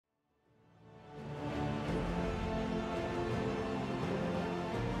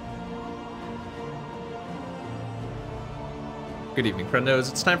Good evening,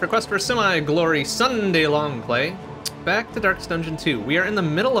 friendos. It's time for Quest for Semi-Glory Sunday long play. Back to Darkest Dungeon 2. We are in the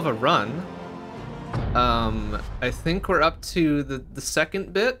middle of a run. I think we're up to the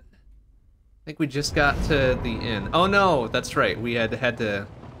second bit. I think we just got to the inn. Oh no, that's right. We had to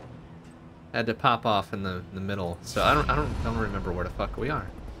pop off in the middle. So I don't remember where the fuck we are.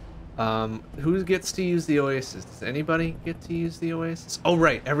 Who gets to use the Oasis? Does anybody get to use the Oasis? Oh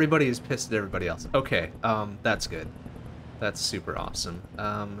right, everybody is pissed at everybody else. Okay, that's good. That's super awesome.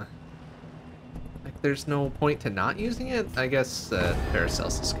 Like there's no point to not using it. I guess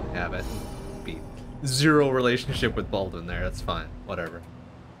Paracelsus can have it. Be zero relationship with Baldwin there. That's fine. Whatever.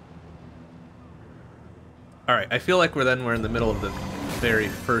 All right. I feel like we're in the middle of the very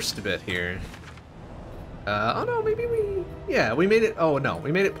first bit here. Oh no, maybe we made it. Oh no,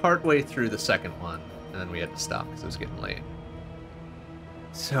 we made it part way through the second one, and then we had to stop because it was getting late.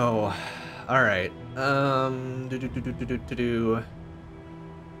 So. All right. Well,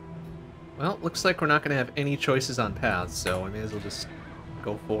 looks like we're not going to have any choices on paths, so we may as well just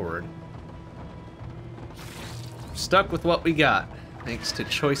go forward. Stuck with what we got, thanks to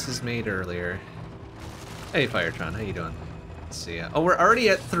choices made earlier. Hey, Firetron, how you doing? Let's see. Oh, we're already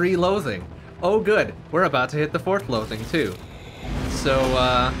at 3 loathing. Oh, good. We're about to hit the 4th loathing, too. So,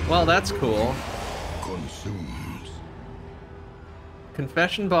 well, that's cool.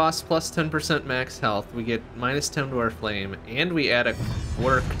 Confession boss plus 10% max health. We get minus 10 to our flame, and we add a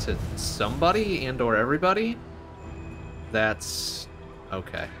quirk to somebody and or everybody. That's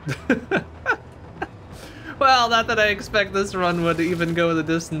okay. Well, not that I expect this run would even go the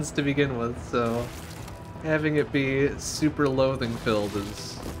distance to begin with, so having it be super loathing filled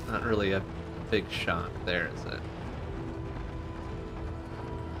is not really a big shock there, is it?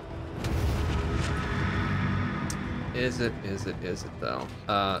 Is it though?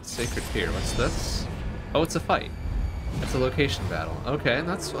 Sacred Pier, what's this? Oh, it's a fight. It's a location battle. Okay,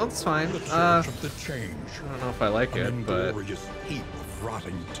 that's fine. I don't know if I like it, but... heap of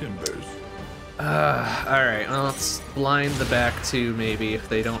rotting timbers. Alright, well, let's blind the back two, maybe, if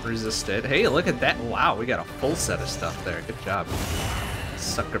they don't resist it. Hey, look at that. Wow, we got a full set of stuff there. Good job.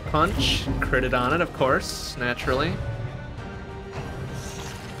 Sucker Punch. Critted on it, of course, naturally.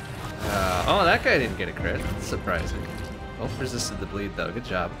 Oh, that guy didn't get a crit. That's surprising. Both resisted the bleed, though. Good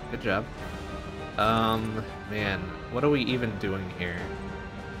job. Good job. Man, what are we even doing here?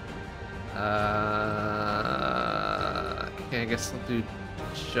 Okay, I guess we'll do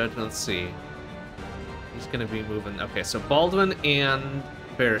Judge. Let's see. He's gonna be moving. Okay, so Baldwin and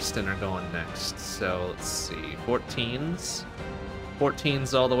Barristan are going next. So let's see. 14s.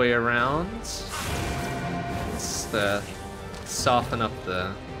 14s all the way around. Let's soften up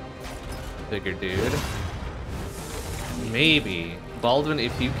the bigger dude. Maybe Baldwin,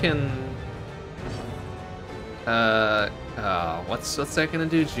 if you can what's that gonna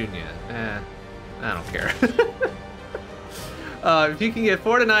do, Junior? I don't care. If you can get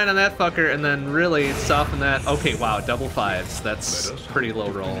 4 to 9 on that fucker and then really soften that. Okay, wow, double 5s. That's pretty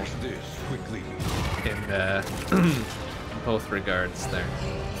low roll in both regards there.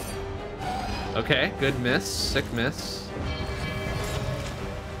 Okay, good miss, sick miss.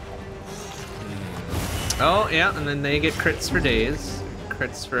 Oh, yeah, and then they get crits for days.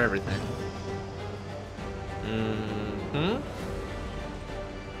 Crits for everything.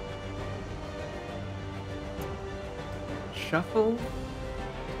 Shuffle?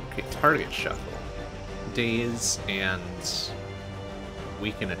 Okay, target shuffle. Daze and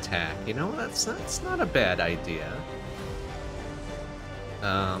weaken attack. You know, that's not a bad idea.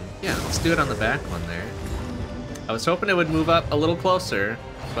 Yeah, let's do it on the back one there. I was hoping it would move up a little closer,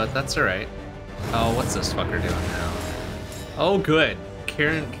 but that's alright. Oh, what's this fucker doing now? Oh, good.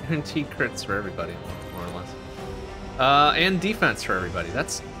 Guaranteed crits for everybody, more or less. And defense for everybody.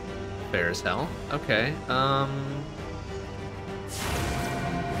 That's fair as hell. Okay, I'm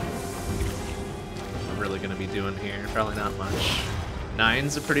really gonna be doing here? Probably not much.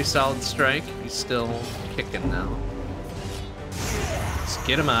 9's a pretty solid strike. He's still kicking now. Let's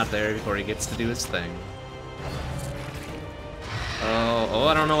get him out there before he gets to do his thing. Oh,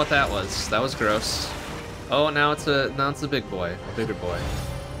 I don't know what that was. That was gross. Oh, now it's a big boy, a bigger boy.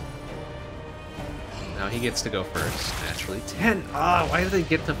 Now he gets to go first, naturally. 10. Ah, why do they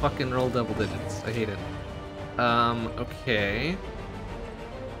get to fucking roll double digits? I hate it. Okay.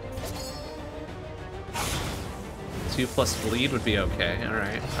 2 plus bleed would be okay. All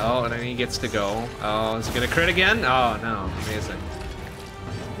right. Oh, and then he gets to go. Oh, is he gonna crit again? Oh no, amazing.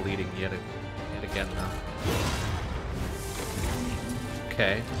 Bleeding yet again though.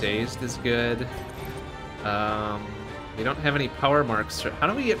 Okay, dazed is good. We don't have any power marks. How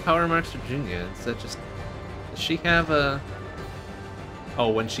do we get power marks for Junia? Is that just... Does she have a Oh,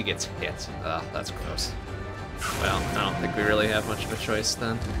 when she gets hit. Ugh, that's gross. Well, I don't think we really have much of a choice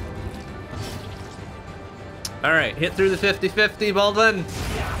then. All right, hit through the 50-50, Baldwin.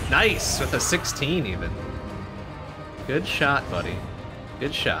 Nice, with a 16 even. Good shot, buddy.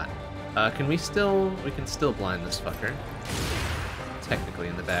 Good shot. Can we still... We can still blind this fucker. Technically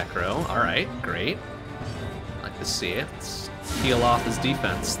in the back row. All right, great. Like to see it. Let's peel off his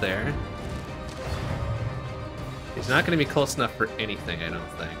defense there. He's not going to be close enough for anything, I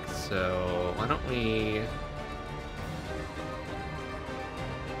don't think. So why don't we...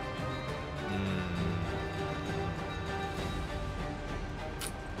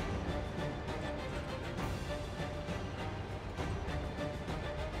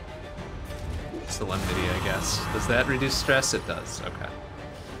 Solemnity, I guess. Does that reduce stress? It does. Okay.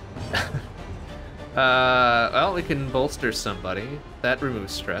 Well, we can bolster somebody. That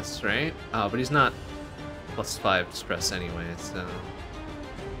removes stress, right? Oh, but he's not +5 stress anyway, so...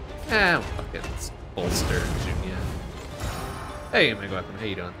 fuck it. Let's bolster Junya. Hey, Mega Weapon, how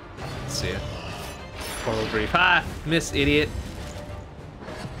you doing? See ya. Coral Brief. Ha! Miss, idiot.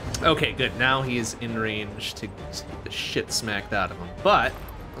 Okay, good. Now he is in range to get the shit smacked out of him. But,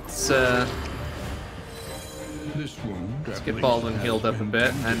 let's get Baldwin healed up a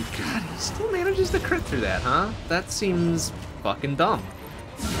bit, and God, he still manages to crit through that, huh? That seems fucking dumb.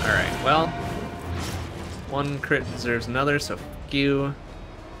 Alright, well, one crit deserves another, so fuck you.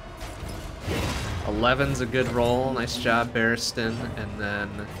 11's a good roll, nice job, Barristan, and then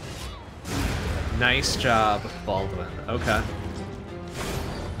nice job, Baldwin. Okay.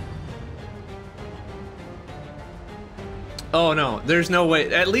 Oh no, there's no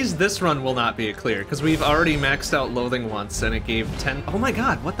way. At least this run will not be a clear, because we've already maxed out Loathing once, and it gave 10... Oh my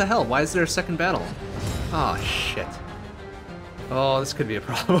god, what the hell? Why is there a second battle? Oh, shit. Oh, this could be a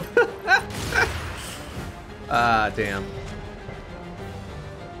problem. Ah, damn.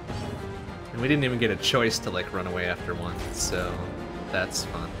 And we didn't even get a choice to, like, run away after one, so that's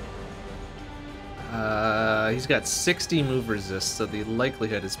fun. He's got 60 move resist, so the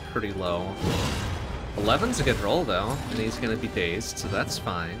likelihood is pretty low. 11's a good roll, though, and he's gonna be dazed, so that's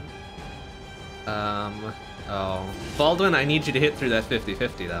fine. Oh. Baldwin, I need you to hit through that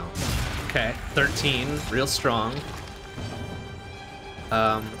 50-50, though. Okay, 13, real strong.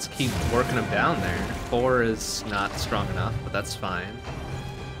 Let's keep working him down there. 4 is not strong enough, but that's fine.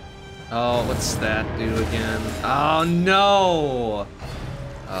 Oh, what's that do again? Oh, no!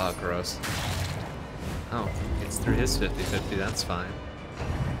 Oh, gross. Oh, it's through his 50-50, that's fine.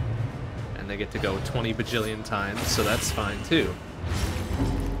 And they get to go 20 bajillion times, so that's fine too.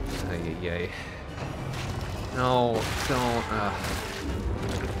 Ay. No, don't.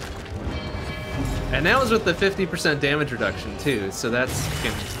 And that was with the 50% damage reduction too, so that's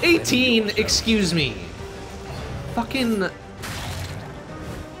 18. Excuse me. Fucking. All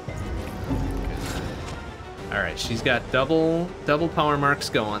right, she's got double power marks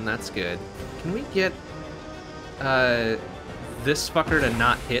going. That's good. Can we get this fucker to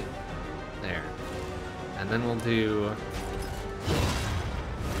not hit? There. And then we'll do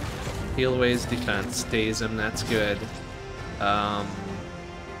heal away his defense, daze him, that's good.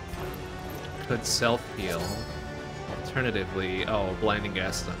 Could self-heal. Alternatively, oh, blinding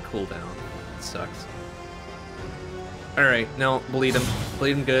gas is on cooldown. That sucks. Alright, no, bleed him.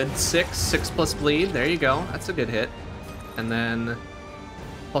 Bleed him good. 6 plus bleed, there you go. That's a good hit. And then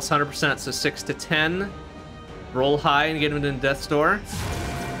plus 100%, so 6 to 10. Roll high and get him into death's door.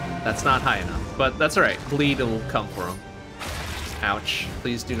 That's not high enough, but that's all right. Bleed will come for him. Ouch.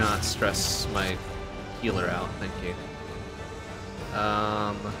 Please do not stress my healer out. Thank you.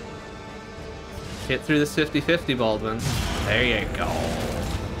 Hit through this 50-50, Baldwin. There you go.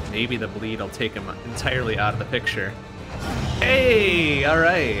 Maybe the bleed will take him entirely out of the picture. Hey, all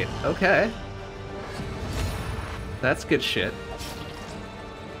right. Okay. That's good shit.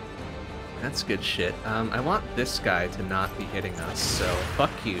 That's good shit. I want this guy to not be hitting us, so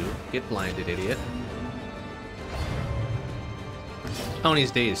fuck you. Get blinded, idiot. Oh, and he's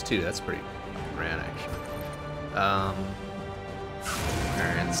dazed too. That's pretty rad, actually.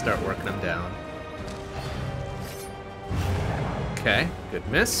 Alright, let's start working him down. Okay, good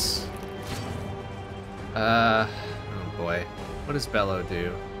miss. Oh boy. What does Bellow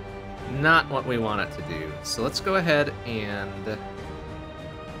do? Not what we want it to do. So let's go ahead and...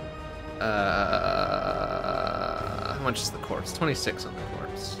 how much is the corpse? 26 on the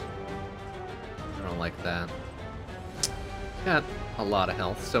corpse. I don't like that. Got a lot of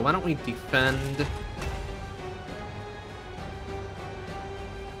health, so why don't we defend...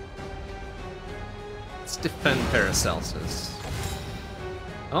 Let's defend Paracelsus.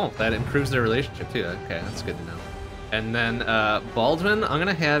 Oh, that improves their relationship too. Okay, that's good to know. And then, Baldwin, I'm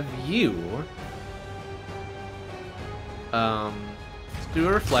gonna have you... let's do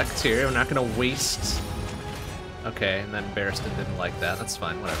a reflect here. We're not gonna waste... Okay, and then Barristan didn't like that. That's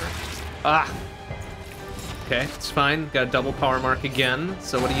fine, whatever. Ah! Okay, it's fine. Got a double power mark again.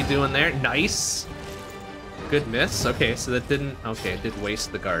 So what are you doing there? Nice! Good miss. Okay, so that didn't... Okay, it did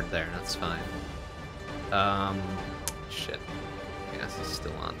waste the guard there. That's fine. Shit. Gas is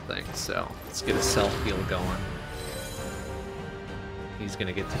still on thing, so let's get a self-heal going. He's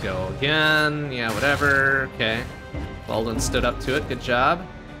gonna get to go again. Yeah, whatever. Okay. Baldwin stood up to it. Good job.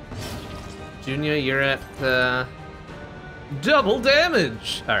 Junior, you're at double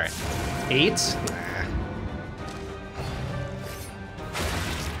damage. All right, 8.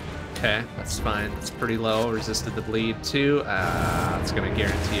 Okay, that's fine. That's pretty low. Resisted the bleed too. It's gonna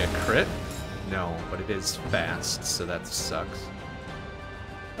guarantee a crit. No, but it is fast, so that sucks.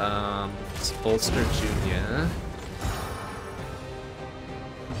 Let's bolster Junior.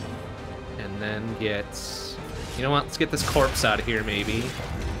 And then get... You know what? Let's get this corpse out of here, maybe.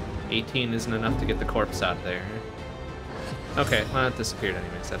 18 isn't enough to get the corpse out of there. Okay, well, it disappeared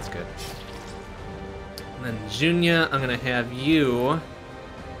anyways. That's good. And then Junior, I'm gonna have you...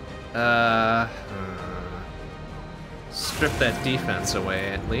 strip that defense away,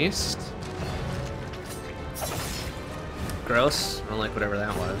 at least. Gross. I don't like whatever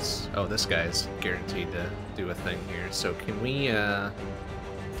that was. Oh, this guy's guaranteed to do a thing here. So can we,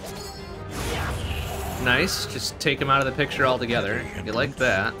 Nice. Just take him out of the picture altogether. You like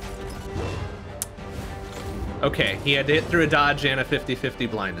that. Okay, he had to hit through a dodge and a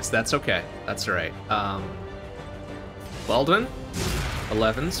 50-50 blindness. That's okay. That's all right. Baldwin?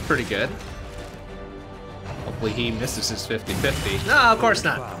 11's pretty good. Hopefully he misses his 50-50. No, of course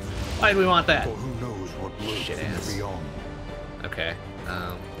not. Why do we want that? Shit ass. Okay,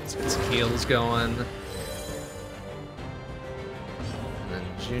 let's get some heals going. And then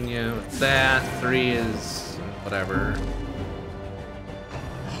Junior with that. 3 is whatever.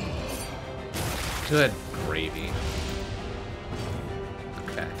 Good gravy.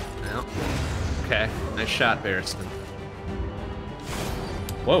 Okay, well. Okay, nice shot, Barristan.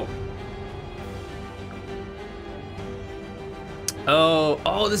 Whoa.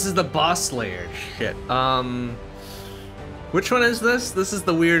 Oh, this is the boss layer. Shit. Which one is this? This is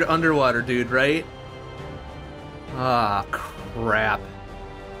the weird underwater dude, right? Ah, crap.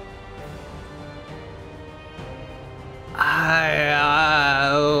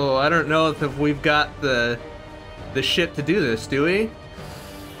 I don't know if we've got the shit to do this, do we?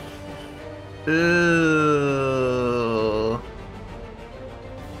 Ooh.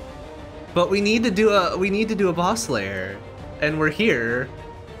 But we need to do a boss layer, and we're here.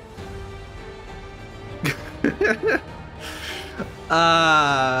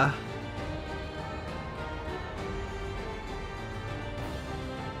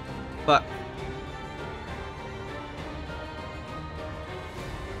 Fuck.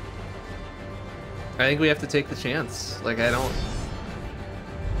 I think we have to take the chance. Like, I don't...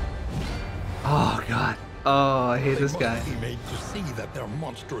 Oh, God. Oh, I hate this guy. They must be made to see that their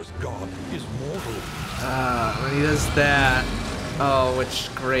monstrous god is mortal. When he does that... Oh,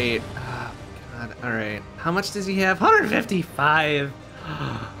 which... Great. Oh, God. Alright. How much does he have? 155!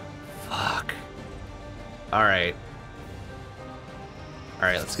 Fuck. Alright.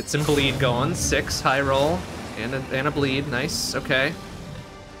 Alright, let's get some bleed going. 6, high roll. And a bleed. Nice. Okay.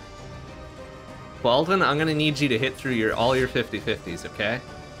 Baldwin, I'm gonna need you to hit through all your 50-50s, okay?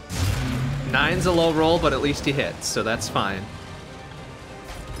 9's a low roll, but at least he hits, so that's fine.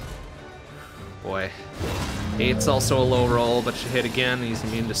 Boy. 8's also a low roll, but you hit again, he's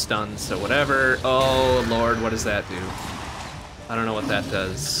immune to stun, so whatever. Oh, Lord, what does that do? I don't know what that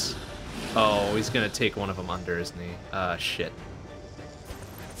does. Oh, he's gonna take one of them under, isn't he? Shit.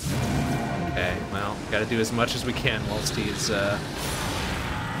 Okay, well, gotta do as much as we can whilst he's,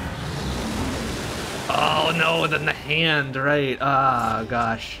 Oh, no, then the hand, right. Ah,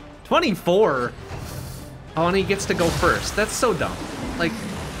 gosh. 24? Oh, and he gets to go first. That's so dumb. Like,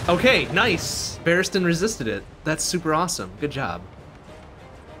 okay, nice. Barristan resisted it. That's super awesome. Good job.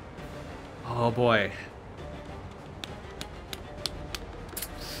 Oh, boy.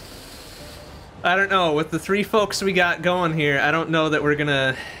 I don't know. With the 3 folks we got going here, I don't know that we're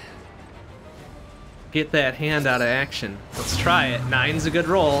gonna get that hand out of action. Let's try it. 9's a good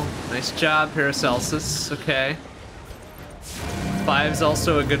roll. Nice job, Paracelsus. Okay. 5's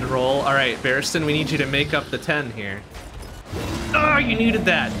also a good roll. All right, Barristan, we need you to make up the 10 here. Oh, you needed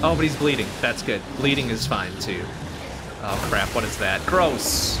that. Oh, but he's bleeding. That's good. Bleeding is fine, too. Oh, crap. What is that?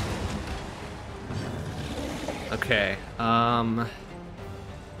 Gross. Okay.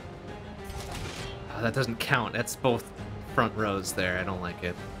 that doesn't count. That's both front rows there. I don't like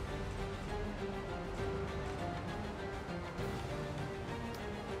it.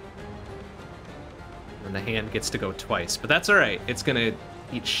 And the hand gets to go twice, but that's alright. It's gonna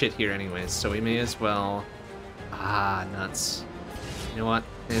eat shit here anyways, so we may as well... Ah, nuts. You know what?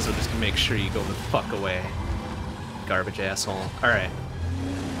 May as well just make sure you go the fuck away. Garbage asshole. Alright.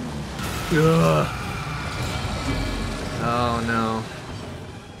 Ugh. Oh no.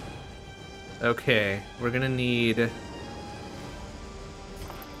 Okay, we're gonna need a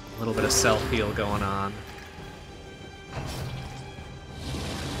little bit of self-heal going on.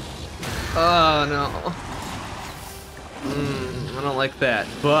 Oh no. I don't like that,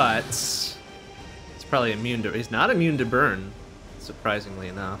 but it's probably immune to... He's not immune to burn, surprisingly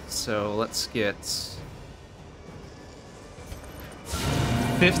enough. So let's get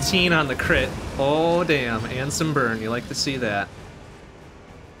 15 on the crit. Oh damn, and some burn. You like to see that.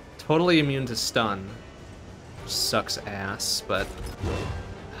 Totally immune to stun. Sucks ass, but...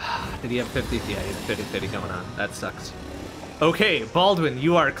 Did he have 50? Yeah, he had 50 going on. That sucks. Okay, Baldwin,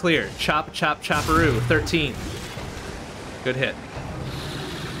 you are clear. Chop, chop, chopperoo. 13. Good hit.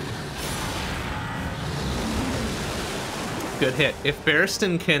 Good hit. If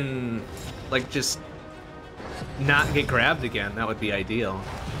Barristan can, like, just not get grabbed again, that would be ideal.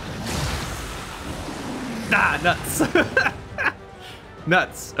 Ah, nuts.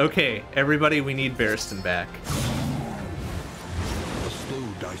 Nuts. Okay, everybody, we need Barristan back. A slow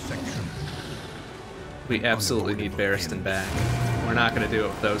dissection. We absolutely need Barristan back. We're not going to do it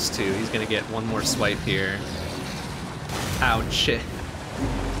with those two. He's going to get one more swipe here. Ouch.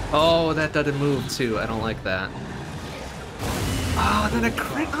 Oh, that doesn't move too. I don't like that. Oh, then a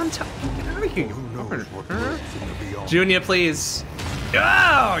crit on top. Get out of here. Junior, please.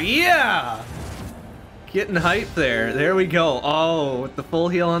 Oh, yeah! Getting hype there. There we go. Oh, with the full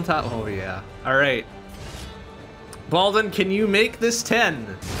heal on top. Oh, yeah. All right. Baldwin, can you make this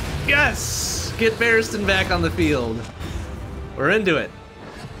 10? Yes! Get Barristan back on the field. We're into it.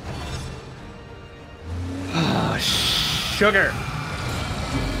 Oh, sugar.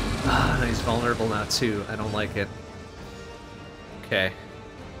 Ah, he's vulnerable now, too. I don't like it. Okay.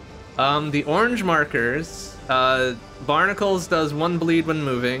 The orange markers. Barnacles does 1 bleed when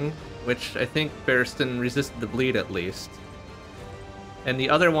moving, which I think Barristan resisted the bleed at least. And the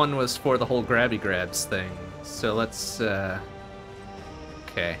other one was for the whole grabby grabs thing. So let's,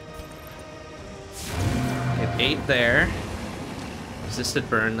 okay. Get 8 there. Resisted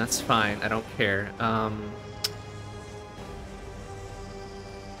burn, that's fine. I don't care.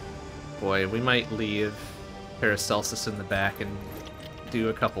 Boy, we might leave Paracelsus in the back and do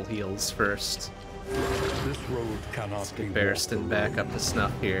a couple heals first. This road cannot Let's be get Barristan back up to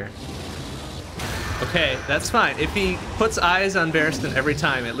snuff here. Okay, that's fine. If he puts eyes on Barristan every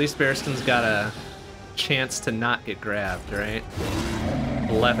time, at least Barristan's got a chance to not get grabbed, right?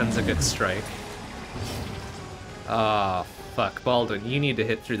 11's a good strike. Oh, fuck. Baldwin, you need to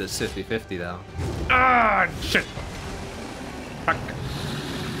hit through this 50-50, though. Ah, shit! Fuck.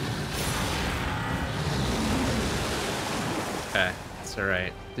 Okay, it's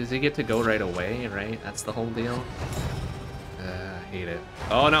alright. Does he get to go right away, right? That's the whole deal? I hate it.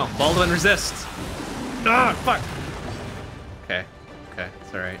 Oh no, Baldwin resist! Ah, fuck! Okay, okay,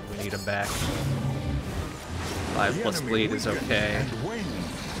 it's alright. We need him back. 5 plus bleed is okay.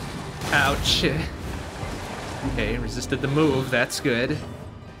 Ouch! Okay, resisted the move, that's good.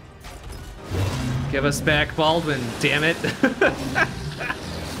 Give us back Baldwin, damn it!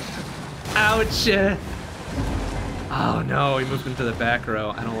 Ouch! Oh no, he moved into the back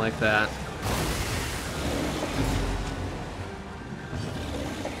row. I don't like that.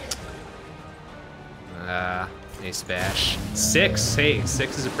 Ace bash. 6! Hey,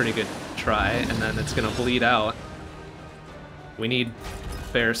 6 is a pretty good try, and then it's gonna bleed out. We need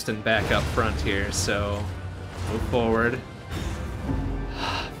Barristan back up front here, so move forward.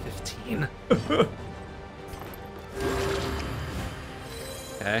 15.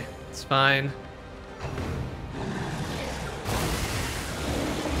 Okay, it's fine.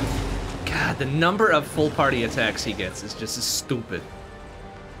 God, the number of full party attacks he gets is just stupid.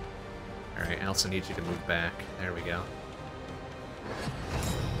 Alright, I also need you to move back. There we go.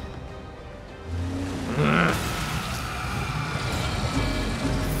 I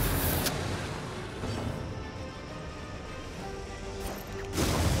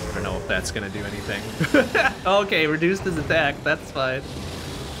don't know if that's gonna do anything. Okay, reduced his attack. That's fine.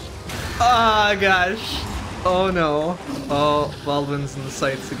 Oh gosh. Oh no. Oh, Baldwin's in the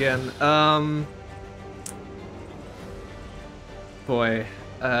sights again. Boy.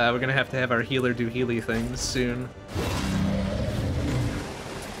 We're gonna have to have our healer do healy things soon.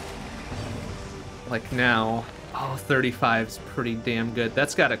 like now. Oh, 35's pretty damn good.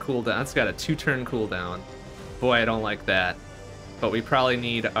 That's got a cooldown. That's got a 2-turn cooldown. Boy, I don't like that. But we probably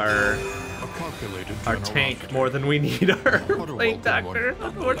need our tank more than we need our Plague Doctor,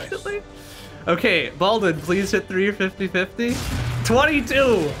 unfortunately. Okay, Baldwin, please hit 3 50-50.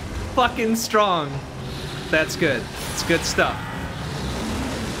 22! Fucking strong. That's good. It's good stuff.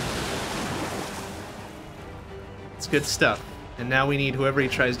 It's good stuff. And now we need whoever he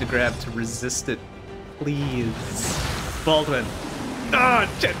tries to grab to resist it. Please. Baldwin. Ah,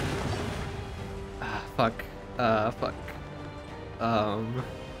 oh, shit! Ah, fuck. Fuck.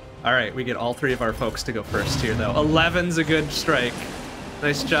 Alright, we get all 3 of our folks to go first here, though. 11's a good strike.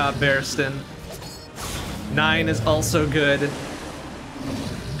 Nice job, Barristan. 9 is also good.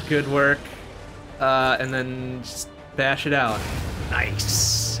 Good work. And then just bash it out.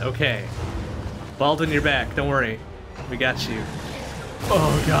 Nice. Okay. Baldwin, you're back. Don't worry. We got you.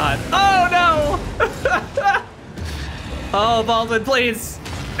 Oh, God. Oh, no! Oh, Baldwin, please.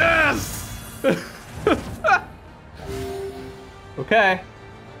 Yes! Okay.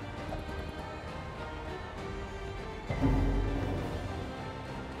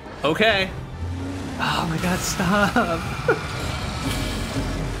 Okay. Oh my God, stop.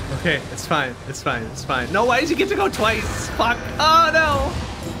 Okay, it's fine. It's fine. It's fine. No, why does he get to go twice? Fuck. Oh no.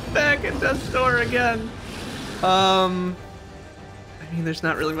 Back in death's door again. I mean, there's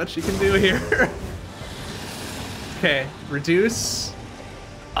not really much you can do here. Okay, reduce.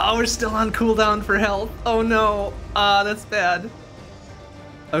 Oh, we're still on cooldown for health. Oh no. That's bad.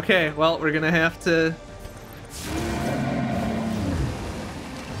 Okay, well, we're gonna have to...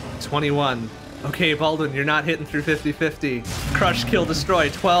 21. Okay, Baldwin, you're not hitting through 50-50. Crush, kill, destroy.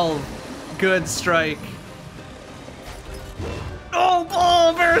 12. Good strike.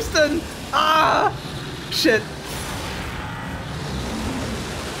 Oh, Barristan! Ah! Shit.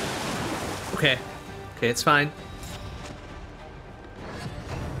 Okay. Okay, it's fine.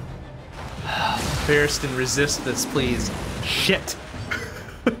 Barristan, resist this, please. Shit.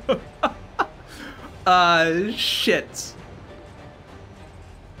 Shit.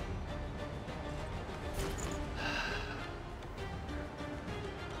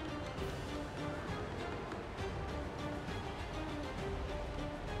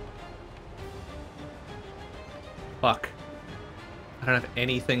 Fuck. I don't have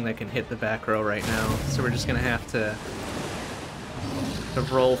anything that can hit the back row right now, so we're just gonna have to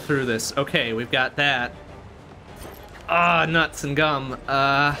roll through this. Okay, we've got that. Ah, nuts and gum.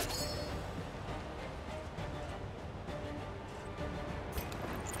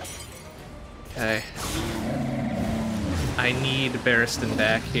 Okay. I need Barristan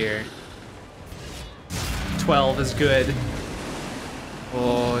back here. 12 is good.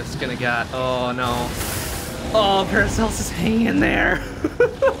 Oh, it's gonna get... Oh, no. Oh, Paracelsus is hanging in there.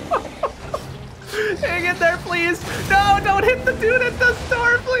 Hang in there, please. No, don't hit the dude at the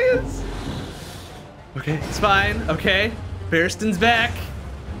store, please. Okay, it's fine. Okay, Barristan's back.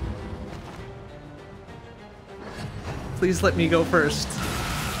 Please let me go first.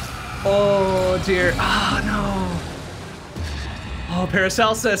 Oh, dear. Ah, no. Oh,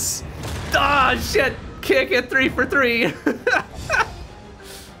 Paracelsus. Ah, shit. Can't get 3 for 3.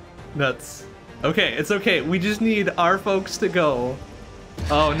 Nuts. Okay, it's okay. We just need our folks to go.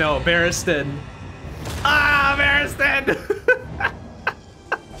 Oh, no. Barristan. Ah, Barristan.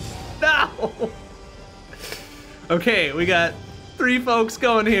 No. Okay, we got 3 folks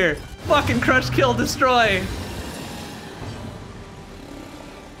going here. Fucking crush, kill, destroy.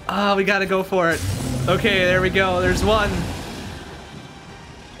 Ah, we gotta go for it. Okay, there we go. There's 1.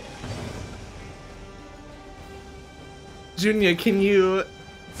 Junior, can you...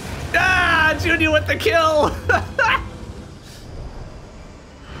 Ah, Junior with the kill! Cut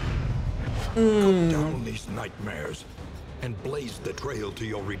down these nightmares and blaze the trail to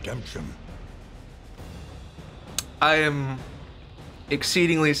your redemption. I am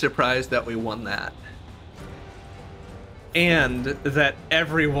exceedingly surprised that we won that. And that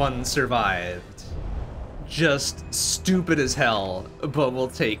everyone survived. Just stupid as hell, but we'll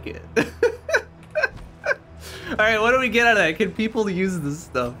take it. Alright, what do we get out of that? Can people use this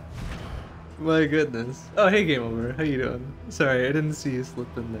stuff? My goodness. Oh, hey, Game Over. How you doing? Sorry, I didn't see you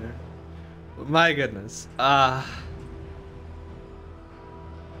slip in there. My goodness.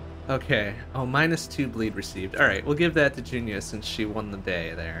 Okay. Oh, -2 bleed received. Alright, we'll give that to Junia since she won the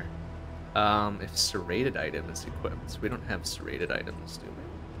day there. If serrated item is equipped. We don't have serrated items, do we?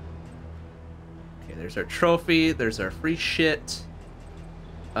 Okay, there's our trophy. There's our free shit.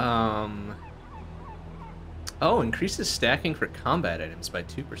 Oh, increases stacking for combat items by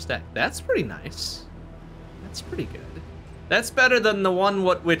 2 per stack. That's pretty nice. That's pretty good. That's better than the one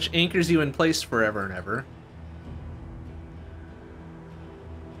which anchors you in place forever and ever.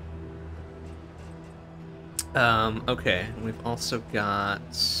 Okay, we've also got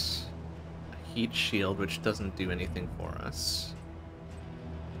a heat shield, which doesn't do anything for us.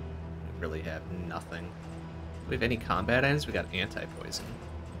 We really have nothing. Do we have any combat items? We got anti-poison.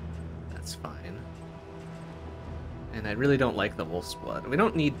 That's fine. And I really don't like the wolf's blood. We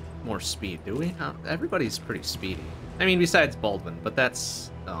don't need more speed, do we? Everybody's pretty speedy. I mean, besides Baldwin, but that's...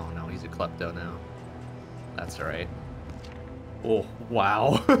 Oh, no, he's a klepto now. That's alright. Oh,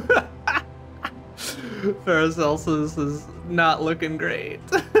 wow. Paracelsus is not looking great.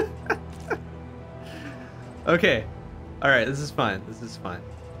 Okay. Alright, this is fine. This is fine.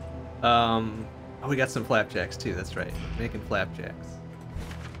 Oh, we got some flapjacks, too. That's right. Making flapjacks.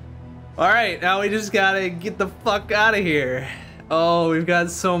 Alright, now we just gotta get the fuck out of here. Oh, we've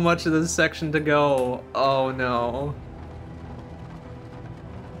got so much of this section to go. Oh, no.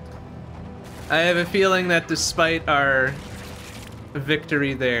 I have a feeling that despite our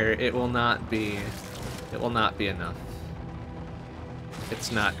victory there, it will not be enough.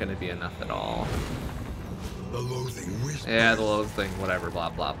 It's not going to be enough at all. The loathing whisper. Yeah, the loathing, whatever, blah,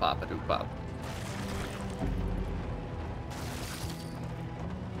 blah, blah, ba doop bop.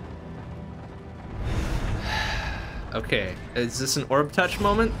 Okay, is this an orb touch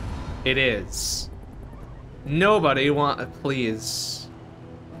moment? It is. Nobody please.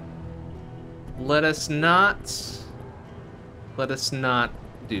 Let us not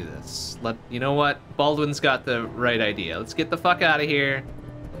do this. You know what? Baldwin's got the right idea. Let's get the fuck out of here.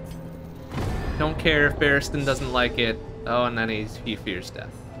 Don't care if Barristan doesn't like it. Oh, and then he fears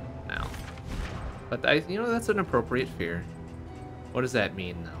death now. But you know, that's an appropriate fear. What does that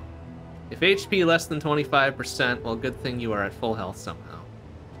mean, though? If HP less than 25%, well, good thing you are at full health somehow.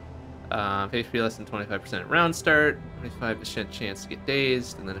 If HP less than 25% at round start, 25% chance to get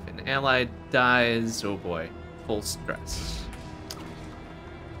dazed, and then if an ally dies, oh boy, full stress.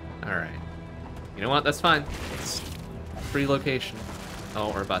 Alright. You know what? That's fine. It's free location.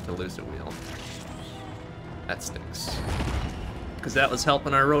 Oh, we're about to lose a wheel. That stinks. Because that was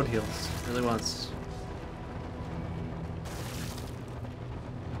helping our road heals. It really was.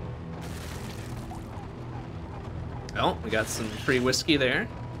 Oh, we got some free whiskey there.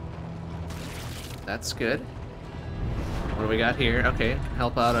 That's good. What do we got here? Okay,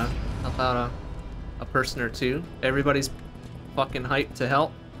 help out a person or two. Everybody's fucking hyped to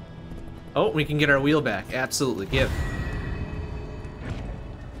help. Oh, we can get our wheel back. Absolutely, give.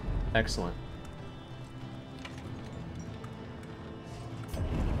 Excellent.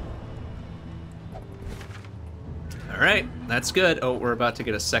 Alright, that's good. Oh, we're about to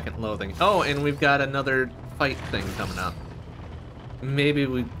get a second loathing. Oh, and we've got another fight thing coming up. Maybe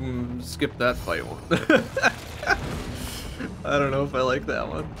we skip that fight one. I don't know if I like that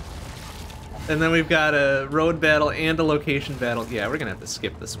one. And then we've got a road battle and a location battle. Yeah, we're gonna have to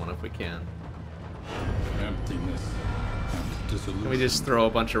skip this one if we can. Emptiness. Can we just throw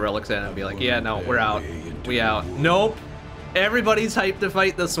a bunch of relics at it and be like, yeah, no, we're out. We out. Nope. Everybody's hyped to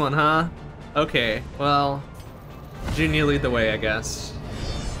fight this one, huh? Okay, well, Junior lead the way, I guess.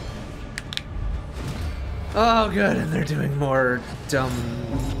 Oh, good, and they're doing more dumb...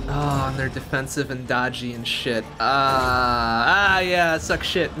 Oh, and they're defensive and dodgy and shit. Yeah, suck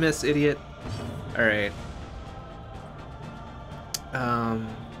shit, miss, idiot. Alright. Oh,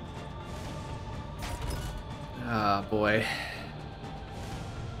 boy.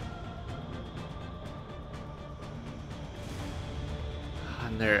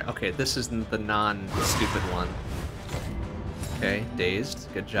 And they're... Okay, this is the non-stupid one. Okay, dazed.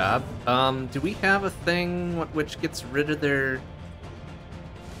 Good job. Do we have a thing which gets rid of their...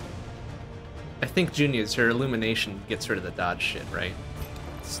 I think Junior's, her illumination gets rid of the dodge shit, right?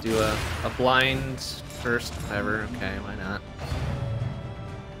 Let's do a blind first, whatever. Okay, why not?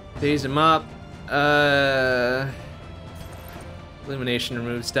 Daze him up. Illumination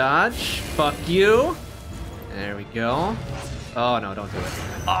removes dodge. Fuck you. There we go. Oh, no, don't do it.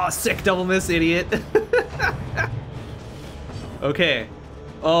 Oh, sick double miss, idiot. Okay.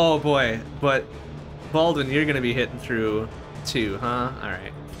 Oh boy, but Baldwin, you're gonna be hitting through too, huh?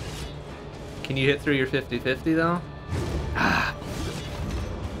 Alright. Can you hit through your 50-50 though? Ah.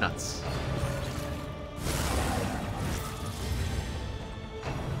 Nuts.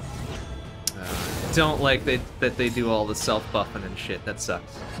 Don't like that they do all the self-buffing and shit. That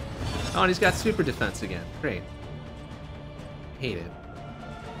sucks. Oh, and he's got super defense again. Great. Hate it.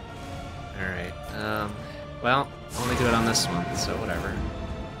 Alright, well, only do it on this one, so whatever.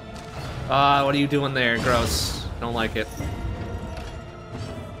 What are you doing there? Gross. Don't like it.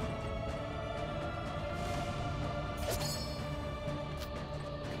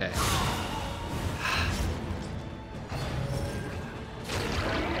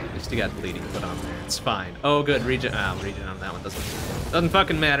 least you got bleeding put on there. It's fine. Oh, good. Regen. Regen on that one doesn't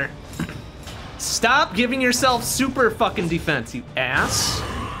fucking matter. Stop giving yourself super fucking defense, you ass.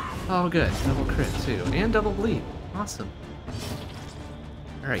 Oh, good. Double crit, too. And double bleed. Awesome.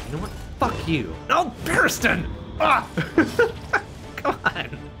 Alright, you know what? Fuck you. No, Barristan! Ah! Come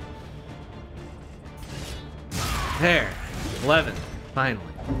on. There. 11. Finally.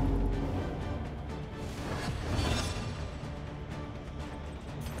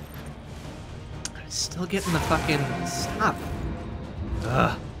 I'm still getting the fucking... Stop.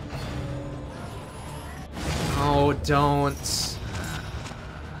 Ugh. Oh, don't.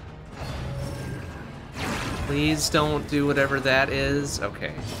 Please don't do whatever that is. Okay,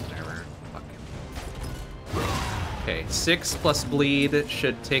 whatever. Fuck. Okay, 6 plus bleed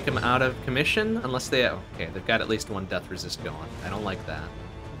should take them out of commission, unless they... Okay, they've got at least 1 death resist going. I don't like that.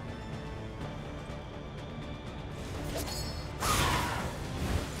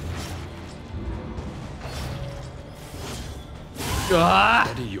 Ah!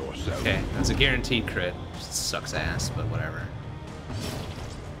 Steady yourself. Okay, that's a guaranteed crit. Just sucks ass, but whatever.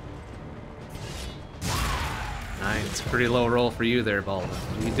 9, it's a pretty low roll for you there, Baldwin.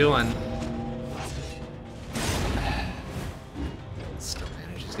 What are you doing? Still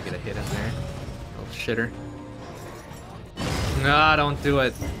manages to get a hit in there. Little shitter. Nah, don't do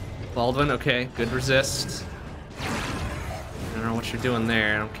it. Baldwin, okay, good resist. I don't know what you're doing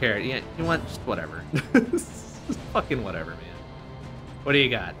there, I don't care. Yeah, you want just whatever. Fucking whatever, man. What do you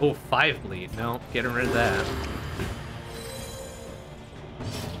got? Oh, 5 bleed. No, getting rid of that.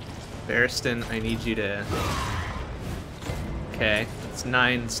 Barristan, I need you to... Okay, it's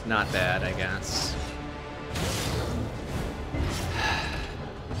 9's not bad, I guess.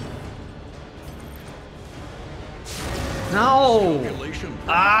 No!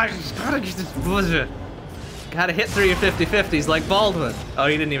 Ah, gotta hit 3 of 50-50s like Baldwin. Oh,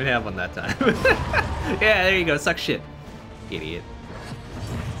 he didn't even have one that time. Yeah, there you go. Suck shit. Idiot.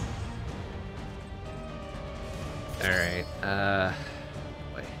 Alright,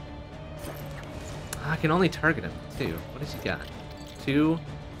 wait. I can only target him, 2. What has he got? 2,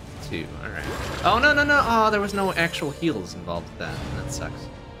 2, alright. Oh, no, no, no! Oh, there was no actual heals involved with that. That sucks.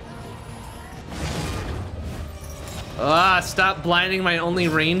 Ah, stop blinding my only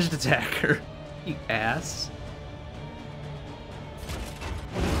ranged attacker, you ass.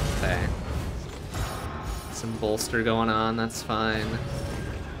 Okay. Some bolster going on, that's fine.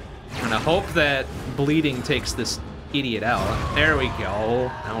 I'm gonna hope that bleeding takes this idiot out. There we go.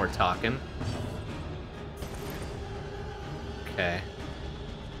 Now we're talking. Okay.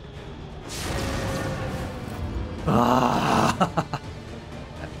 Ah!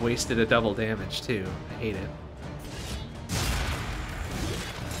 That wasted a double damage too. I hate it.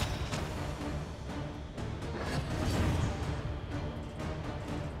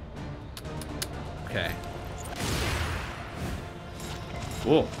 Okay.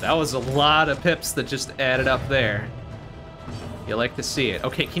 Whoa, that was a lot of pips that just added up there. You like to see it.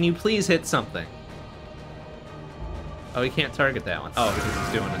 Okay, can you please hit something? Oh, he can't target that one. Oh, because he's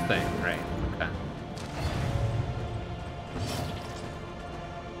doing a thing. Right, okay.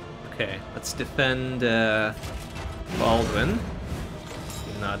 Okay, let's defend Baldwin.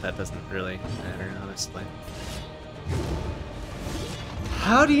 Even though that doesn't really matter, honestly.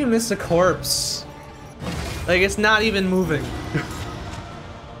 How do you miss a corpse? Like, it's not even moving.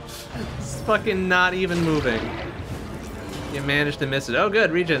 It's fucking not even moving. You managed to miss it. Oh,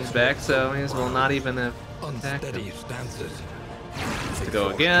 good, regen's back, so may as well not even have attacked him. To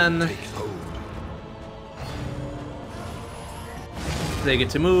go again. They get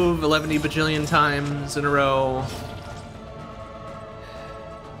to move 11 bajillion times in a row.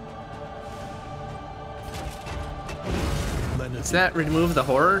 Does that remove the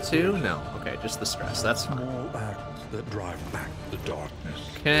horror too? No. Okay, just the stress. That's fine. Small acts that drive back the darkness.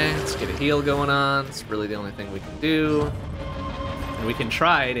 Okay, let's get a heal going on. It's really the only thing we can do. And we can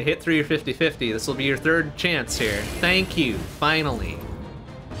try to hit 3 or 50-50. This will be your 3rd chance here. Thank you, finally.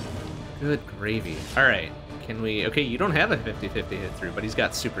 Good gravy. All right, can we... Okay, you don't have a 50-50 hit through, but he's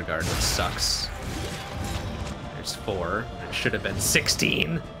got super guard, which sucks. There's 4. It should have been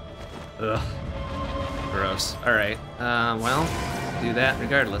 16. Ugh. Gross. All right, well, do that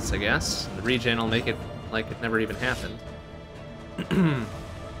regardless, I guess. The regen will make it like it never even happened.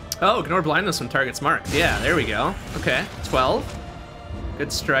 Oh, ignore blindness when target's marked. Yeah, there we go. Okay, 12.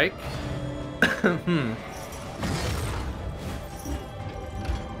 Good strike. Hit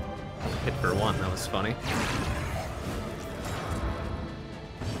for 1, that was funny.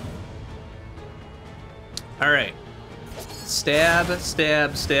 All right. Stab,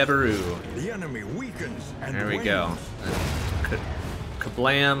 stab, stabberoo. The enemy weakens and there we go.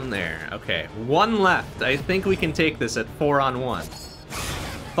 Blam, there. Okay, one left. I think we can take this at 4-on-1.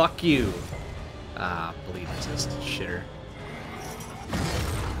 Fuck you. Ah, bleed resist, shitter.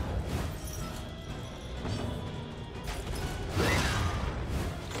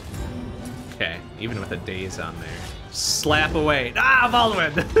 Okay, even with a daze on there. Slap away. Ah,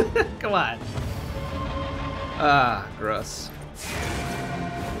 Baldwin! Come on. Ah, gross.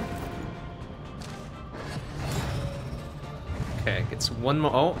 Okay, gets one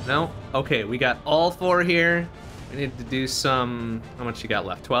more. Oh, no. Okay, we got all 4 here. We need to do some... How much you got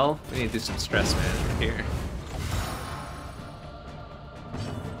left? 12? We need to do some stress management here.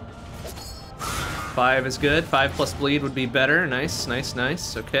 5 is good. 5 plus bleed would be better. Nice, nice,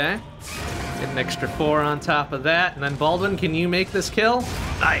 nice. Okay. Get an extra 4 on top of that. And then Baldwin, can you make this kill?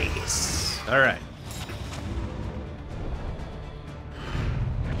 Nice. All right.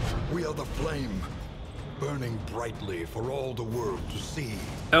 We are the flame, burning brightly for all the world to see.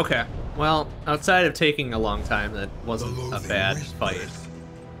 Okay. Well, outside of taking a long time, that wasn't a bad fight.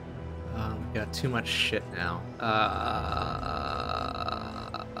 We got too much shit now.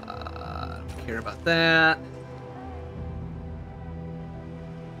 Don't care about that.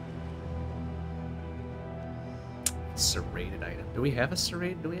 Serrated item. Do we have a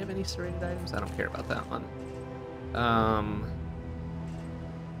serrated? Do we have any serrated items? I don't care about that one.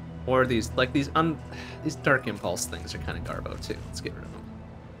 Or these, like these dark impulse things are kind of garbo too. Let's get rid of them.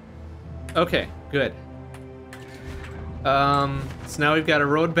 Okay, good. So now we've got a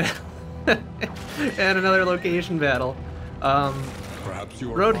road battle and another location battle.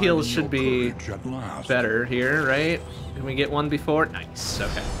 Road heals should be better here, right? Can we get one before? Nice.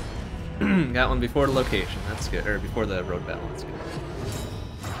 Okay. Got one before the location. That's good. Or before the road battle. That's good.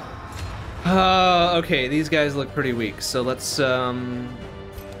 Okay, these guys look pretty weak. So let's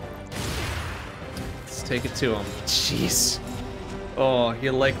take it to them. Jeez. Oh,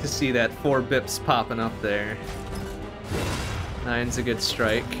 you like to see that 4 bips popping up there. 9's a good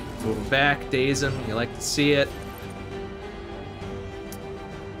strike. Move him back, daze him. You like to see it.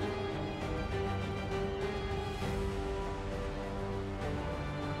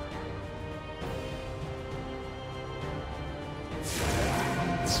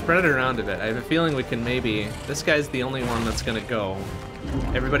 Spread it around a bit. I have a feeling we can maybe... This guy's the only one that's gonna go.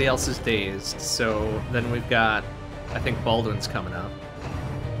 Everybody else is dazed, so then we've got... I think Baldwin's coming up.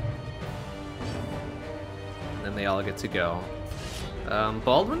 And then they all get to go.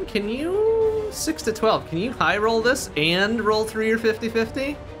 Baldwin, can you... 6 to 12, can you high roll this and roll 3 or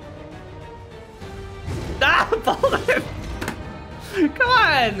 50-50? Ah, Baldwin! Come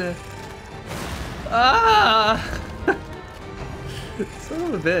on! Ah! Son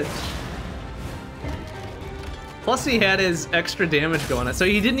of a bitch. Plus he had his extra damage going on, so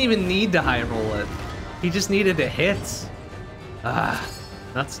he didn't even need to high roll it. He just needed to hit. Ah,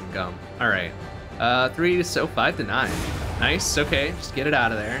 nuts and gum. All right, 3 so 5 to 9. Nice. Okay, just get it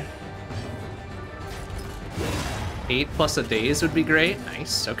out of there. 8 plus a daze would be great.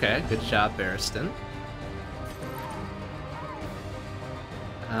 Nice. Okay, good job, Barristan.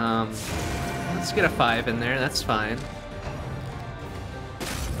 Let's get a 5 in there. That's fine.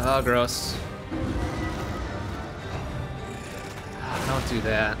 Oh, gross. Don't do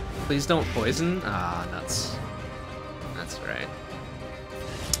that. Please don't poison. Ah, nuts. That's right.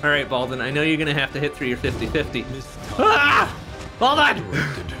 All right, Baldwin, I know you're gonna have to hit 3 or 50-50. Ah! Baldwin!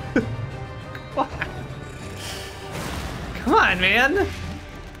 Come on. Come on, man!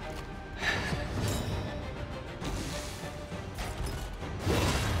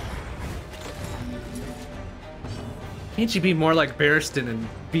 Can't you be more like Barristan and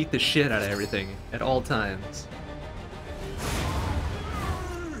beat the shit out of everything at all times?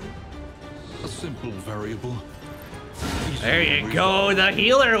 A simple variable. There you go, the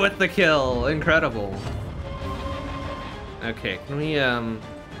healer with the kill. Incredible. Okay, can we,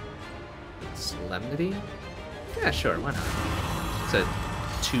 Solemnity? Yeah, sure, why not? It's a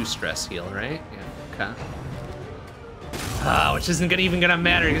 2 stress heal, right? Yeah, okay. Ah, which isn't even gonna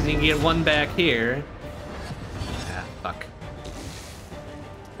matter because you can get 1 back here. Ah, fuck.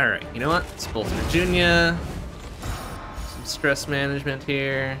 Alright, you know what? Let's bolster Junia. Some stress management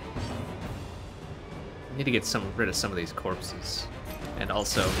here. Need to get rid of some of these corpses, and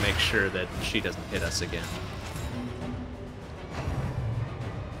also make sure that she doesn't hit us again.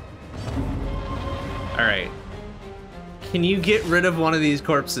 All right, can you get rid of one of these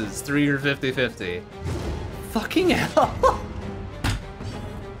corpses? 3 or 50-50? Fucking hell!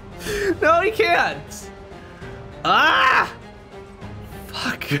 No, he can't. Ah!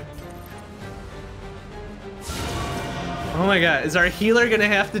 Fuck. Oh my god, is our healer gonna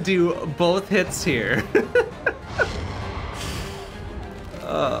have to do both hits here?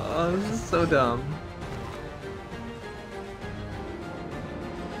 Oh, this is so dumb.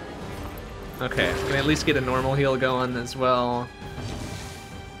 Okay, we can at least get a normal heal going as well.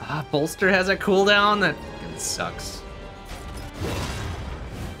 Ah, bolster has a cooldown? That fucking sucks.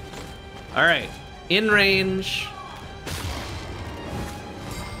 Alright, in range.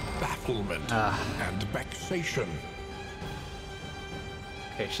 Bafflement and vexation.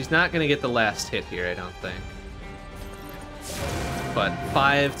 Okay, she's not gonna get the last hit here, I don't think. But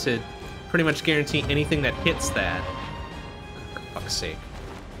 5 to pretty much guarantee anything that hits that. For fuck's sake.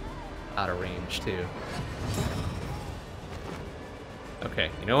 Out of range, too. Okay,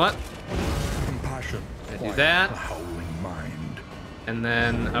 you know what? Compassion. I do that. The howling mind. And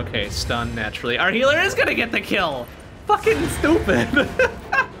then, okay, stun naturally. Our healer is gonna get the kill! Fucking stupid!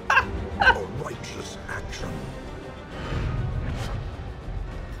 A righteous action.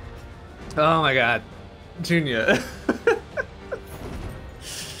 Oh my god. Junior.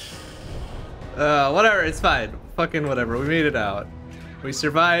 Whatever, it's fine. Fucking whatever, we made it out. We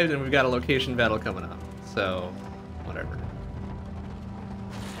survived and we've got a location battle coming up. So, whatever.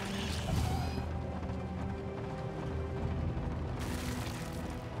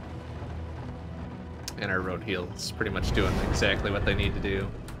 And our road heal's pretty much doing exactly what they need to do.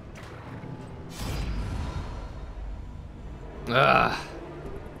 Ugh.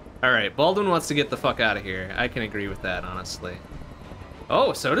 Alright, Baldwin wants to get the fuck out of here. I can agree with that, honestly.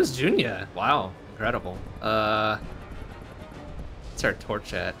 Oh, so does Junya. Wow, incredible. What's our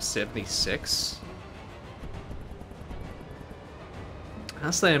torch at? 76?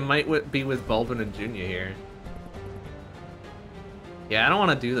 Honestly, I might be with Baldwin and Junya here. Yeah, I don't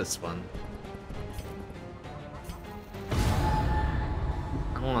want to do this one.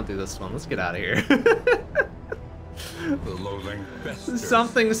 I don't want to do this one. Let's get out of here. The loathing festers.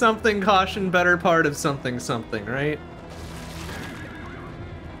 Something, caution, better part of something, right?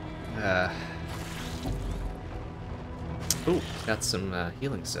 Ooh, got some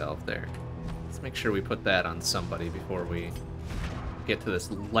healing salve there. Let's make sure we put that on somebody before we get to this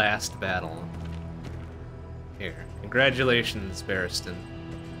last battle. Here, congratulations, Barristan.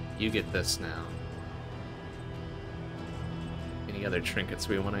 You get this now. Any other trinkets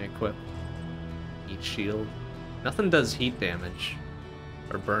we want to equip? Heat shield. Nothing does heat damage,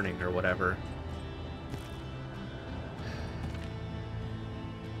 or burning, or whatever.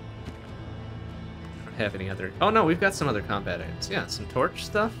 I don't have any other... Oh no, we've got some other combat items. Yeah, some torch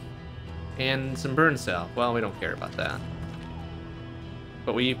stuff, and some burn salve. Well, we don't care about that.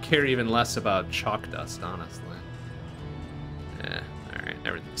 But we care even less about chalk dust, honestly. Alright,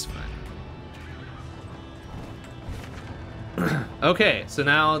 everything's fine. Okay, so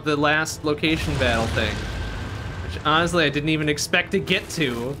now the last location battle thing. Which honestly I didn't even expect to get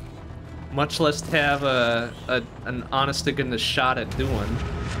to, much less to have an honest to goodness shot at doing.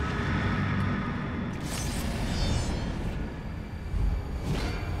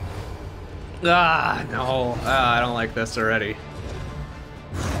 Ah, no. I don't like this already.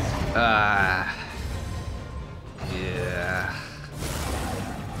 Yeah.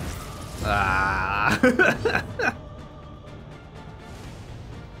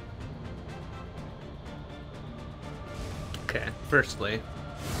 Okay, firstly,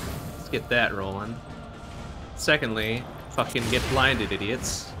 let's get that rolling. Secondly, fucking get blinded,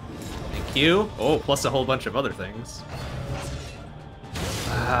 idiots. Thank you. Oh, plus a whole bunch of other things.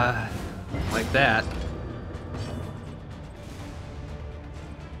 Like that.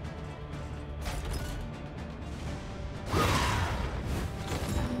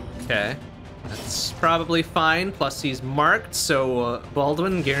 Okay, that's probably fine. Plus he's marked, so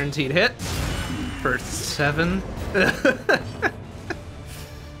Baldwin guaranteed hit for 7.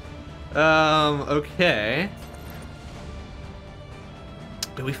 Okay.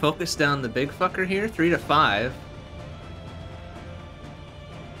 Do we focus down the big fucker here? 3 to 5.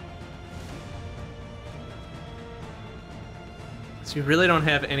 So you really don't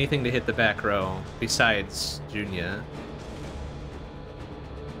have anything to hit the back row besides Junya.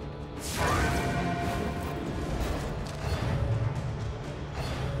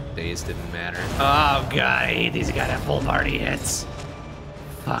 Days didn't matter. Oh god, I hate these guys have full party hits.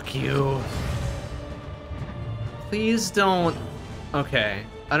 Fuck you. Please don't. Okay.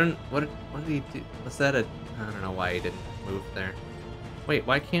 I don't. What did he do? Was that a? I don't know why he didn't move there. Wait,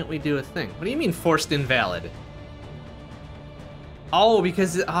 why can't we do a thing? What do you mean forced invalid? Oh,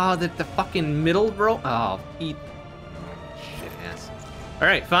 because the fucking middle row. Oh, he. Shit ass. All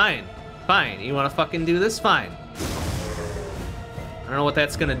right, fine, fine. You want to fucking do this? Fine. I don't know what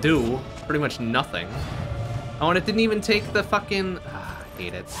that's gonna do. Pretty much nothing. Oh, and it didn't even take the fucking... I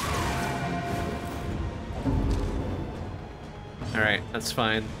hate it. Alright, that's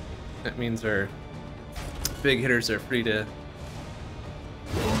fine. That means our big hitters are free to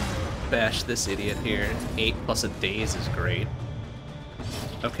bash this idiot here. 8 plus a daze is great.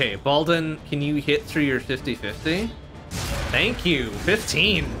 Okay, Baldwin, can you hit through your 50-50? Thank you,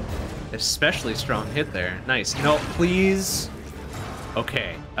 15. Especially strong hit there. Nice. No, please.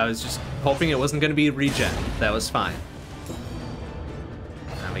 Okay, I was just hoping it wasn't gonna be regen. That was fine.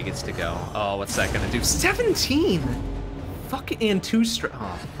 Now he gets to go. Oh, what's that gonna do? 17! Fucking and 2 strong.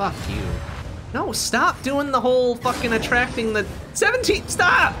 Oh, fuck you. No, stop doing the whole fucking attracting the 17.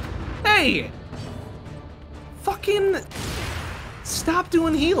 Stop! Hey! Fucking stop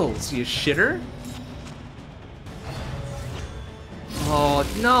doing heals, you shitter. Oh,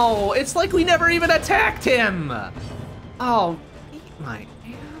 no, it's like we never even attacked him. Oh, eat my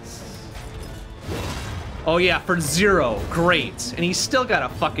ass. Oh yeah, for 0, great. And he's still got a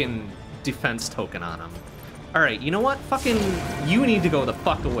fucking defense token on him. All right, you know what? Fucking, you need to go the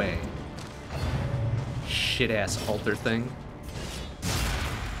fuck away. Shit-ass altar thing.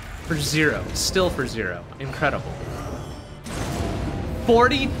 For 0, still for 0, incredible.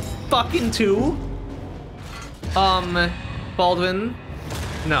 40 fucking 2? Baldwin,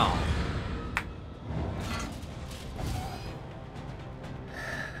 no.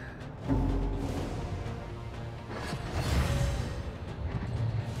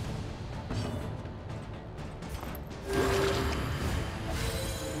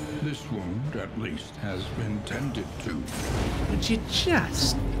 This wound, at least, has been tended to. Would you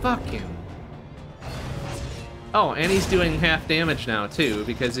just fucking... Oh, and he's doing half damage now, too,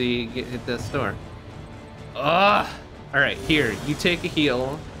 because he hit this door. Ugh! Alright, here, you take a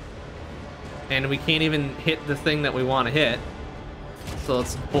heal. And we can't even hit the thing that we want to hit. So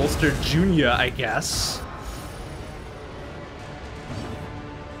let's bolster Junia, I guess.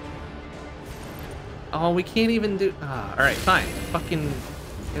 Oh, we can't even do... alright, fine. Fucking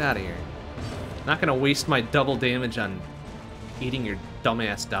get out of here. Not gonna waste my double damage on eating your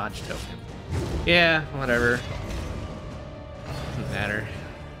dumbass dodge token. Yeah, whatever. Doesn't matter.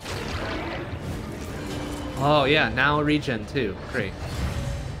 Oh yeah, now regen too. Great.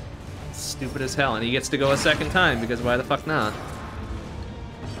 Stupid as hell, and he gets to go a second time because why the fuck not?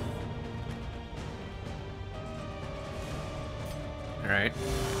 Alright.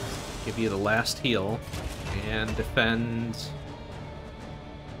 Give you the last heal. And defend...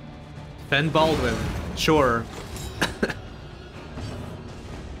 Defend Baldwin. Sure.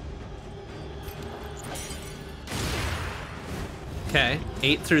 Okay,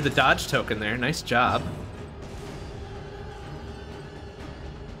 8 through the dodge token there. Nice job.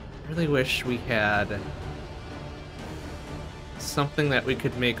 Really wish we had something that we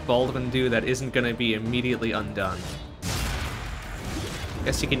could make Baldwin do that isn't going to be immediately undone.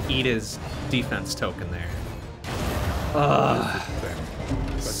 Guess he can eat his defense token there. Ugh.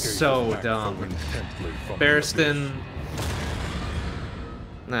 So dumb. Barristan.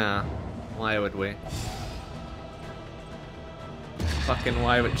 Nah. Why would we? Fucking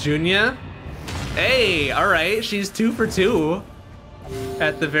why would... Junia? Hey, alright, she's 2 for 2.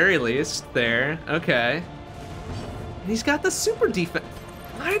 At the very least, there. Okay. And he's got the super defense.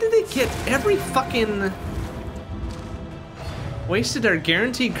 Why did they get every fucking... Wasted our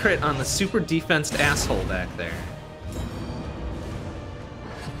guaranteed crit on the super defensed asshole back there.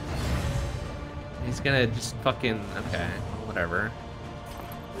 He's gonna just fucking... Okay, whatever.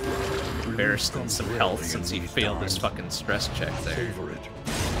 Barristan some health since he failed his fucking stress check there.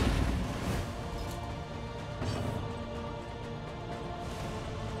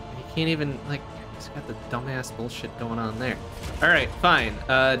 Can't even, like, he's got the dumbass bullshit going on there. Alright, fine.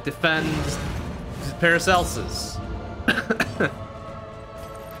 Defend Paracelsus.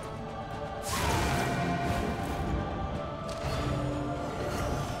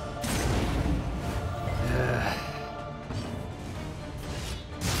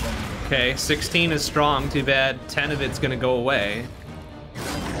 Okay, 16 is strong, too bad 10 of it's gonna go away.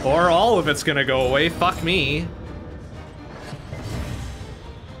 Or all of it's gonna go away, fuck me.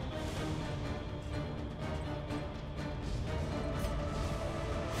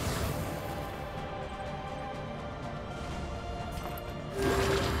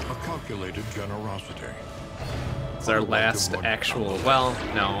 Generosity. It's our last actual... Well,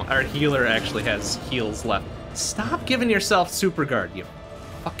 no. Our healer actually has heals left. Stop giving yourself super guard, you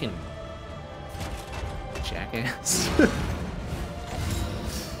fucking jackass.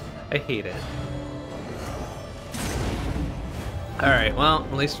 I hate it. Alright, well,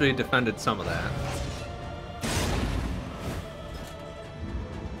 at least we defended some of that.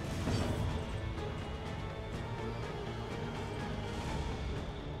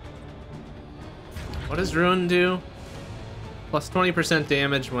 What does Ruin do? Plus 20%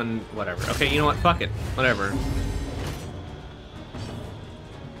 damage when... whatever. Okay, you know what? Fuck it. Whatever.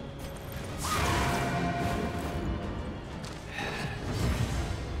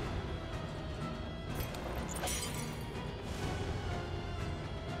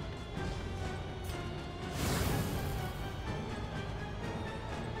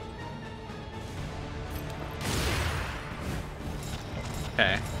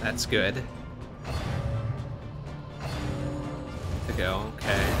 Okay, that's good. To go,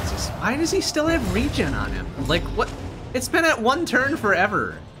 okay. Why does he still have regen on him? Like, what? It's been at 1 turn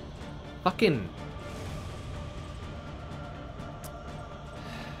forever. Fucking...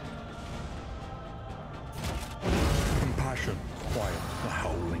 Compassion quiets the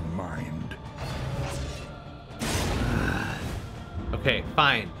howling mind. Okay,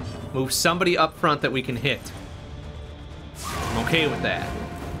 fine. Move somebody up front that we can hit. I'm okay with that.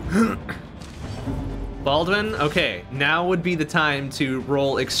 Baldwin, okay, now would be the time to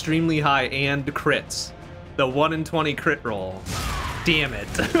roll extremely high and crits. The 1 in 20 crit roll. Damn it.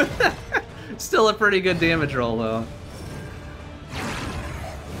 Still a pretty good damage roll, though.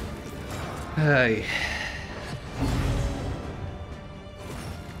 Hey.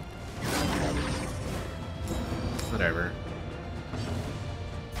 Whatever.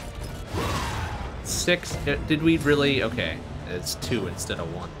 6, did we really? Okay, it's 2 instead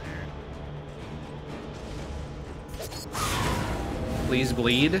of 1 there. Please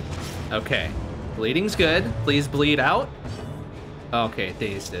bleed. Okay, bleeding's good. Please bleed out. Okay,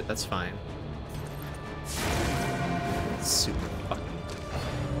 dazed it, that's fine. Super fucking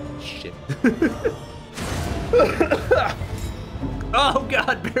shit. Oh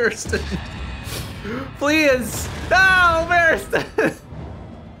god, Barristan. Please! No, Barristan!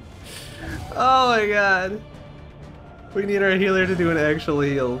 Oh my god. We need our healer to do an actual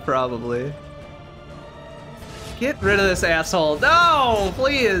heal, probably. Get rid of this asshole. No!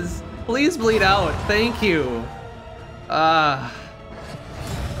 Please! Please bleed out. Thank you. Oh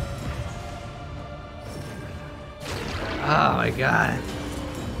my god.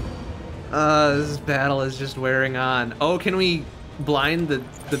 This battle is just wearing on. Oh, can we blind the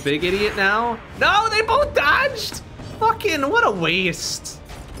big idiot now? No, they both dodged! Fucking, what a waste.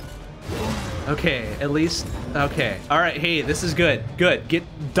 Okay, at least, okay. All right, hey, this is good. Good, get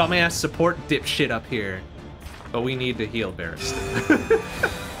dumbass support dipshit up here. But we need to heal Barristan.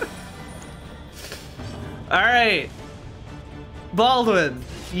 All right. Baldwin,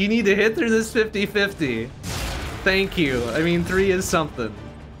 you need to hit through this 50-50. Thank you. I mean, 3 is something.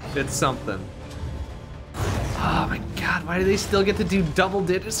 It's something. Oh my god, why do they still get to do double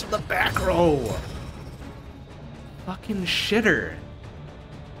digits from the back row? Fucking shitter.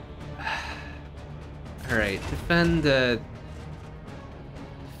 Alright, defend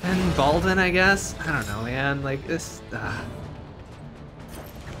Baldwin, I guess? I don't know, man. Like, this...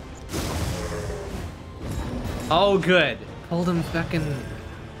 Oh, good. Pulled him fucking...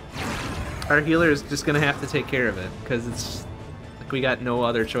 Our healer is just gonna have to take care of it, because it's... like, we got no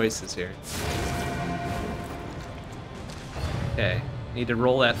other choices here. Okay, need to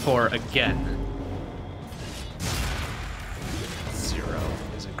roll that 4 again. 0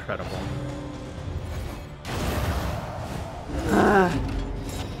 is incredible.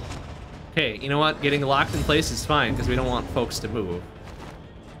 Okay, you know what? Getting locked in place is fine, because we don't want folks to move.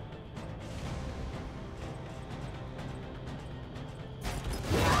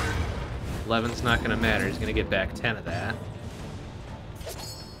 $11's not gonna matter, he's gonna get back 10 of that.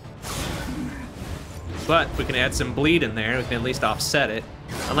 But we can add some bleed in there, we can at least offset it.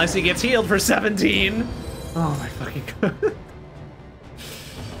 Unless he gets healed for 17! Oh my fucking god.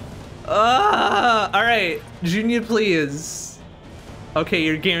 Alright, Junior, please. Okay,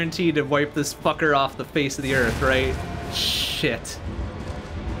 you're guaranteed to wipe this fucker off the face of the earth, right? Shit.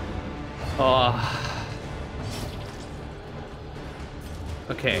 Oh.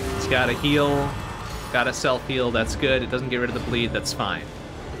 Okay, he's gotta heal. Gotta self-heal, that's good. It doesn't get rid of the bleed, that's fine.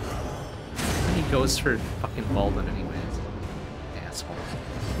 And he goes for fucking Baldwin anyways. Asshole.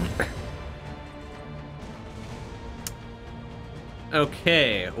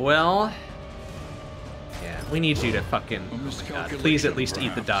 Okay, well... yeah, we need you to fucking... oh my god, please at least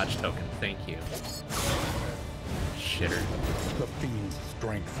eat the dodge token, thank you. Shitter. The fiend's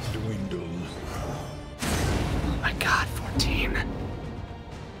strength dwindles. Oh my god, 14.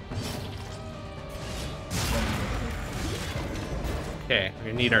 Okay,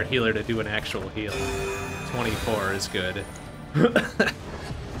 we need our healer to do an actual heal. 24 is good.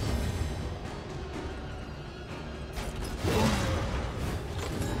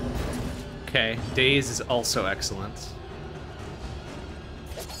 Okay, Daze is also excellent.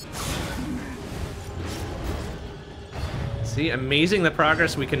 See, amazing the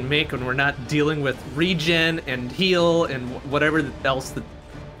progress we can make when we're not dealing with regen and heal and whatever else the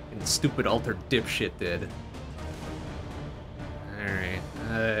stupid altered dipshit did. Alright,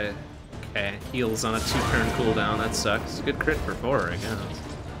 okay. Heals on a 2-turn cooldown, that sucks. Good crit for 4, I guess.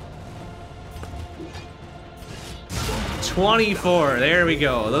 24, there we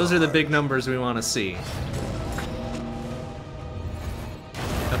go. Those are the big numbers we want to see.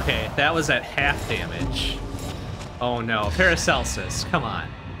 Okay, that was at half damage. Oh no, Paracelsus, come on.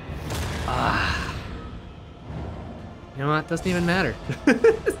 Ah. You know what, doesn't even matter.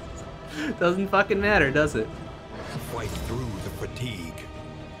 Doesn't fucking matter, does it? Fight through the fatigue.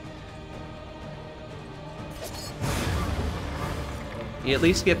 You at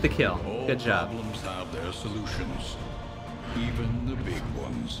least get the kill. Good job. All problems have their solutions, even the big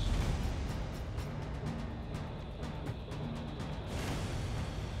ones.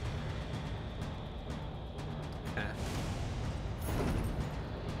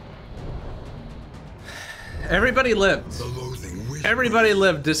 Everybody lived. The loathing whispers. Everybody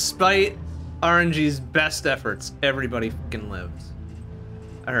lived, despite RNG's best efforts. Everybody fucking lived.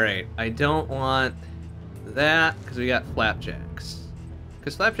 Alright, I don't want that, because we got Flapjacks.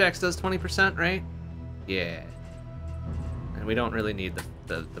 Because Flapjacks does 20%, right? Yeah. And we don't really need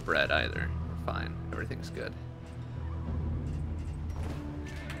the bread either. We're fine. Everything's good.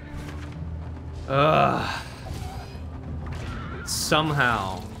 Ugh.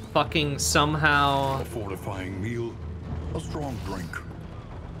 Somehow. Fucking somehow. A fortifying meal, a strong drink,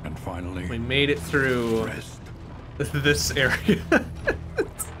 and finally, we made it through rest. this area.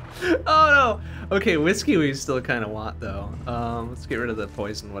 Oh no! Okay, whiskey we still kind of want though. Let's get rid of the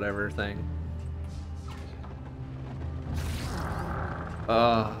poison whatever thing.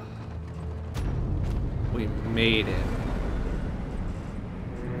 We made it.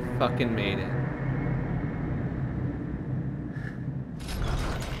 Fucking made it.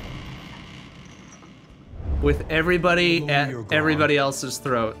 With everybody at everybody else's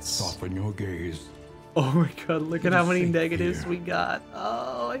throats. Soften your gaze. Oh my god, look at how many Think negatives here. we got.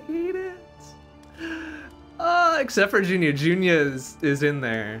 Oh, I hate it. Oh, except for Junya. Junya is in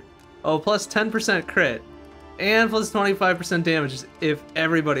there. Oh, plus 10% crit. And plus 25% damage if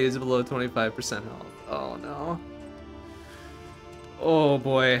everybody is below 25% health. Oh no. Oh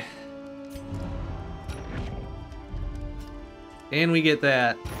boy. And we get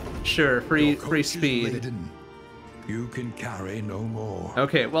that. Sure, free Your coach is speed. laden. You can carry no more.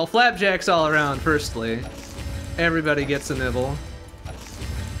 Okay, well, Flapjacks all around, firstly. Everybody gets a nibble.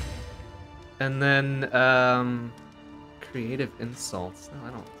 And then, creative insults. No,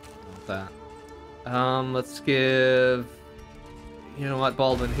 I don't want that. Let's give... You know what,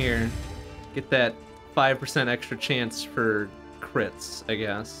 Baldwin, here. Get that 5% extra chance for crits, I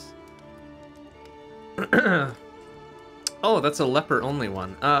guess. Oh, that's a leper-only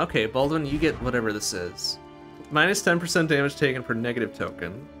one. Okay, Baldwin, you get whatever this is. Minus 10% damage taken per negative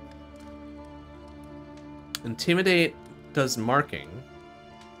token. Intimidate does marking.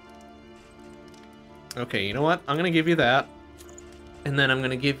 Okay, you know what? I'm gonna give you that. And then I'm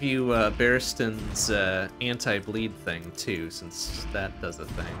gonna give you Barristan's anti-bleed thing, too, since that does a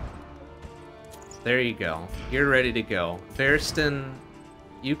thing. So there you go. You're ready to go. Barristan,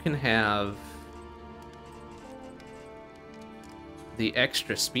 you can have... the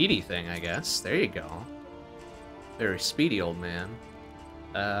extra speedy thing, I guess. There you go. Very speedy, old man.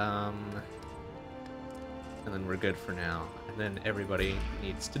 And then we're good for now. And then everybody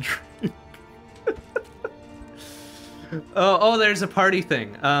needs to drink. oh, there's a party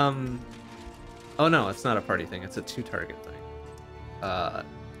thing. Oh no, it's not a party thing. It's a 2-target thing.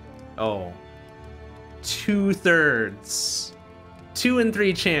 Oh. 2/3. 2 in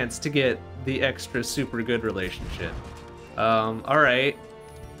 3 chance to get the extra super good relationship. Alright.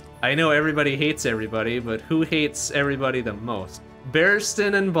 I know everybody hates everybody, but who hates everybody the most?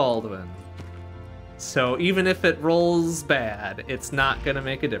 Barristan and Baldwin. So even if it rolls bad, it's not gonna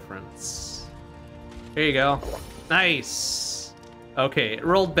make a difference. Here you go. Nice! Okay, it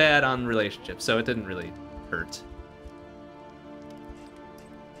rolled bad on relationships, so it didn't really hurt.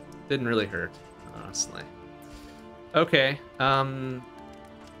 Didn't really hurt, honestly. Okay,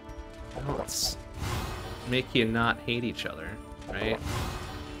 let's make you not hate each other, right?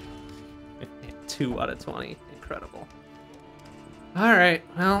 2 out of 20. Incredible. Alright,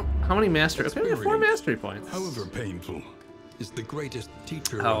 well, how many mastery? Okay, we got 4 mastery points. However painful, is the greatest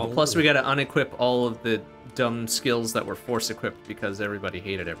teacher Oh, of plus all. we gotta unequip all of the dumb skills that were force-equipped because everybody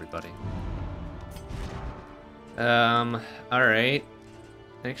hated everybody. Alright.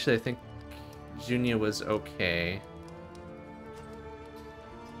 Actually, I think Junya was okay.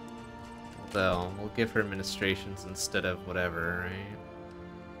 though. We'll give her administrations instead of whatever, right?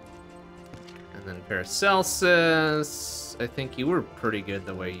 And then Paracelsus, I think you were pretty good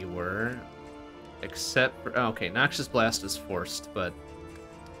the way you were. Except for, oh, okay, Noxious Blast is forced, but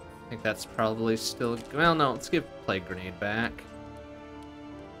I think that's probably still, well, no, let's give Plague Grenade back.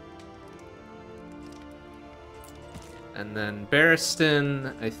 And then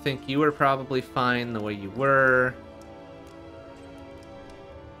Barristan, I think you were probably fine the way you were.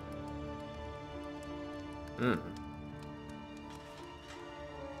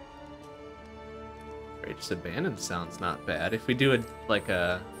 Courageous Abandon sounds not bad. If we do a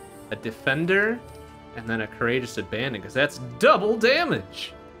Defender and then a Courageous Abandon, because that's double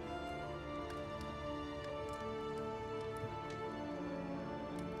damage!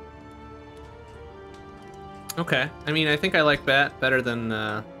 Okay, I mean, I think I like that better than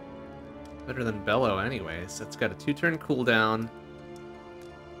Bellow anyways. It's got a 2-turn cooldown,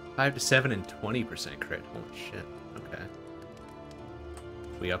 5 to 7 and 20% crit. Holy shit, okay.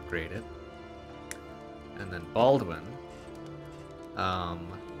 We upgrade it. And then Baldwin. I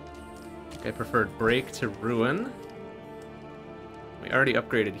preferred Break to Ruin. We already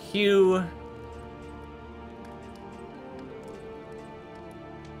upgraded Hugh.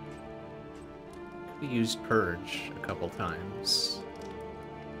 We used Purge a couple times.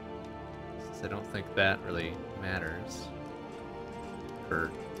 Since I don't think that really matters. For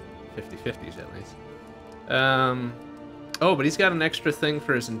 50-50s at least. Oh, but he's got an extra thing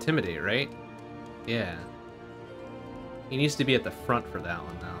for his Intimidate, right? Yeah. He needs to be at the front for that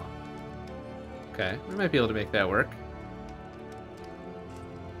one, though. Okay, we might be able to make that work.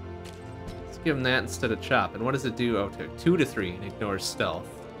 Let's give him that instead of Chop. And what does it do? Oh, 2 to 3 and ignores Stealth.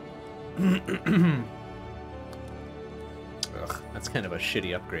 Ugh, that's kind of a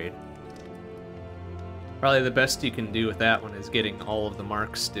shitty upgrade. Probably the best you can do with that one is getting all of the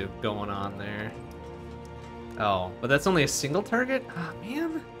marks going on there. Oh, but that's only a single target? Ah, oh,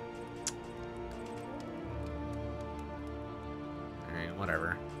 man. Alright,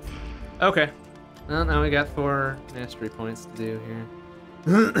 whatever. Okay. Well, now we got 4 mastery points to do here.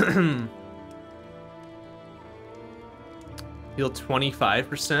 Heal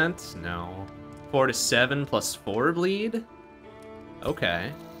 25%? No. 4 to 7 plus 4 bleed?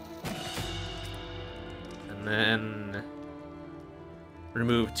 Okay. And then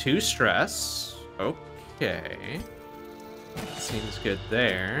remove 2 stress. Okay. Seems good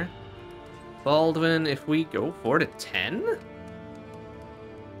there. Baldwin, if we go 4 to 10?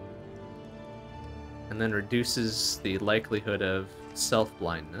 And then reduces the likelihood of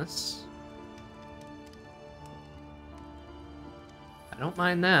self-blindness. I don't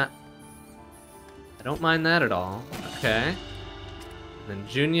mind that. I don't mind that at all. Okay. And then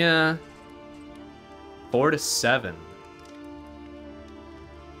Junya, 4 to 7.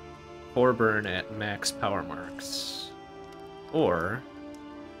 4 burn at max power marks. Or,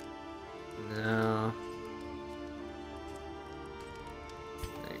 no.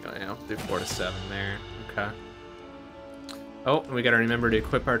 There you go, yeah, I'll do 4 to 7 there. Okay. Oh, and we gotta remember to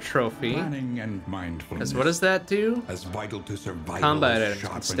equip our trophy. Planning and mindfulness. Because what does that do? As vital to survival. Combat as items can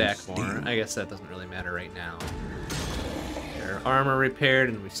sharp stack and more. steel. I guess that doesn't really matter right now. Our armor repaired,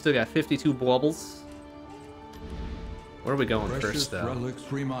 and we still got 52 baubles. Where are we going Precious first, though?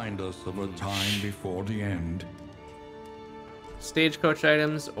 relics remind us of a time before the end. Stagecoach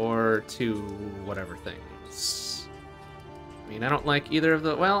items or 2 whatever things. I mean, I don't like either of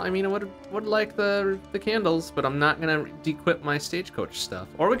the. Well, I mean, I would like the candles, but I'm not gonna de-equip my stagecoach stuff.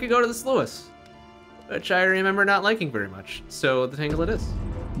 Or we could go to the Sluice, which I remember not liking very much. So the Tangle it is.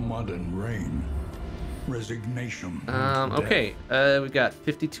 Mud and rain. Resignation. Okay. We've got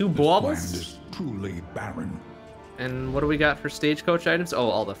 52 This baubles. land is truly barren. And what do we got for stagecoach items? Oh,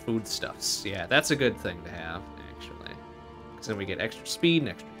 all the foodstuffs. Yeah, that's a good thing to have, actually. Because then we get extra speed and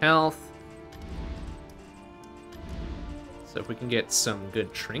extra health. So if we can get some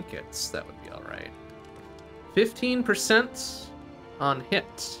good trinkets, that would be alright. 15% on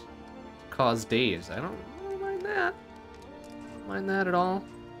hit. Cause daze. I don't mind that. Don't mind that at all.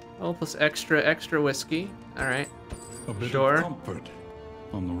 Oh, plus extra whiskey. Alright. A bit Sure. of comfort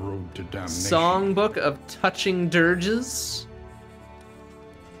on the road to damnation. Songbook of Touching Dirges.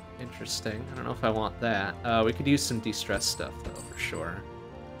 Interesting. I don't know if I want that. We could use some de-stress stuff, though, for sure.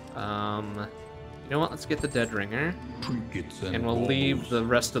 You know what? Let's get the Dead Ringer. Trinkets And we'll leave the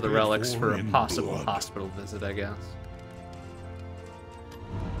rest of the relics for a in possible blood. hospital visit, I guess.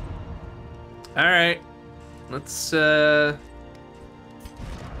 Alright. Let's,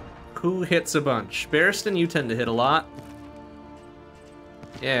 who hits a bunch? Barristan, you tend to hit a lot.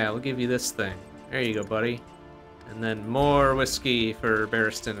 Yeah, we'll give you this thing. There you go, buddy. And then more whiskey for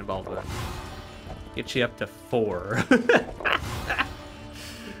Barristan and Baldwin. Get you up to 4.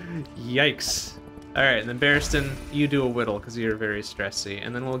 Yikes. Alright, and then Barristan, you do a whittle because you're very stressy.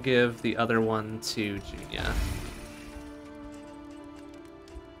 And then we'll give the other one to Junia.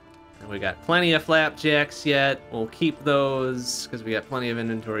 And we got plenty of flapjacks yet. We'll keep those because we got plenty of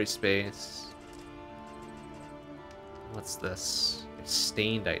inventory space. What's this? A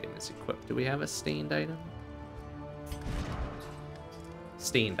stained item is equipped. Do we have a stained item?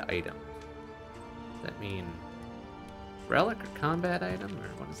 Stained item. Does that mean relic or combat item,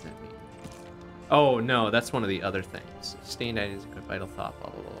 or what does that mean? Oh no, that's one of the other things. Stained items equipped vital thought, blah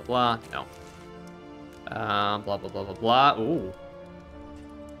blah blah blah blah. No. Blah blah blah blah blah. Ooh.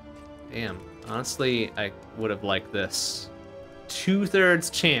 Damn. Honestly, I would have liked this. 2/3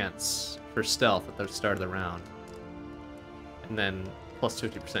 chance for stealth at the start of the round. And then plus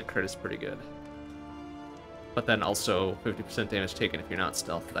 50% crit is pretty good. But then also 50% damage taken if you're not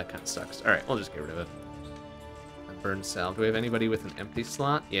stealth. That kind of sucks. Alright, we'll just get rid of it. And burn salve. Do we have anybody with an empty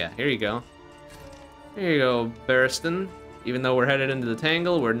slot? Yeah, here you go. Here you go, Barristan. Even though we're headed into the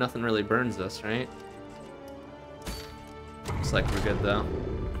tangle where nothing really burns us, right? Looks like we're good though.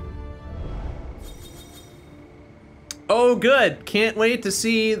 Oh, good! Can't wait to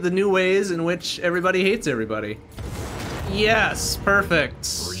see the new ways in which everybody hates everybody. Yes, perfect.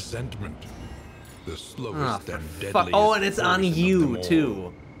 Resentment. The slowest and deadliest. Fuck. Oh, and it's on you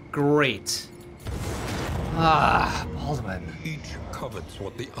too. Great. Ah, Baldwin. Each covets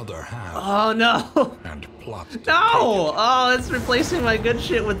what the other has. Oh no. And plots. No. Oh, it's replacing my good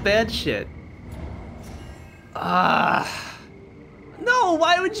shit with bad shit. Ah. No.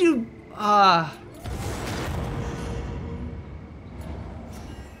 Why would you? Ah.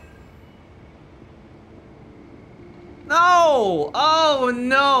 No! Oh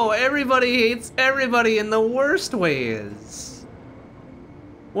no! Everybody hates everybody in the worst ways.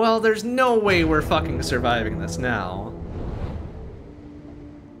 Well, there's no way we're fucking surviving this now.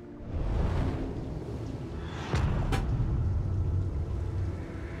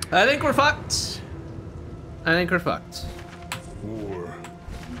 I think we're fucked. I think we're fucked. War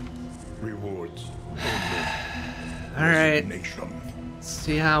rewards Alright. nation.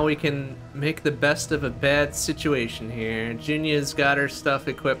 See how we can make the best of a bad situation here. Junia's got her stuff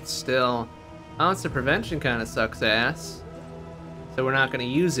equipped still. Ounce of prevention kind of sucks ass. So we're not going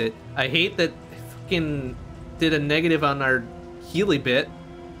to use it. I hate that I fucking did a negative on our Healy bit.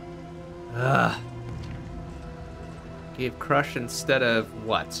 Ugh. Gave crush instead of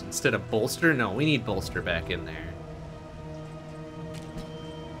what? Instead of bolster? No, we need bolster back in there.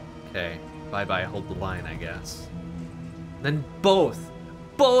 Okay. Bye-bye, hold the line, I guess. Then both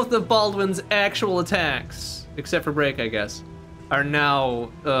of Baldwin's actual attacks, except for break, I guess, are now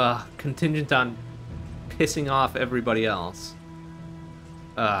contingent on pissing off everybody else.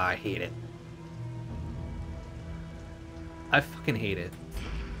 I hate it. I fucking hate it.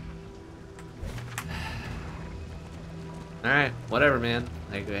 Alright, whatever, man.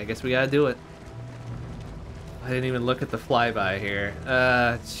 I guess we gotta do it. I didn't even look at the flyby here.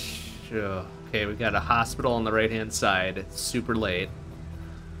 Okay, we got a hospital on the right-hand side. It's super late.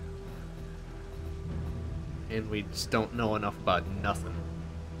 And we just don't know enough about nothing.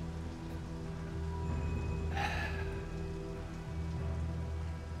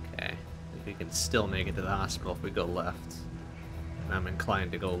 Okay, we can still make it to the hospital if we go left. And I'm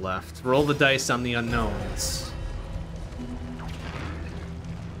inclined to go left. Roll the dice on the unknowns.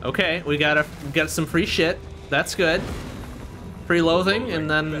 Okay, we got some free shit. That's good. Free loathing, and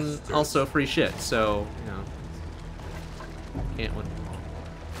then also free shit, so, you know. Can't win.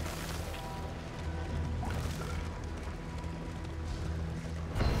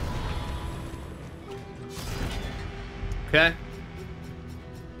 Okay.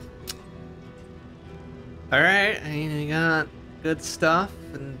 Alright, I mean, we got good stuff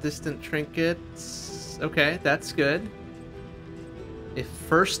and distant trinkets. Okay, that's good. If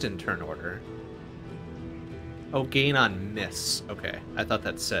first in turn order. Oh, gain on miss. Okay, I thought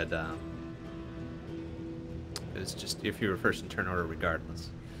that said, it was just if you were first in turn order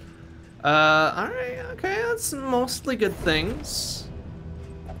regardless. Alright, okay, that's mostly good things.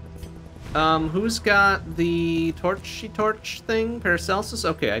 Who's got the torch thing? Paracelsus?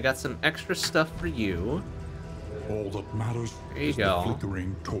 Okay, I got some extra stuff for you. All that matters is the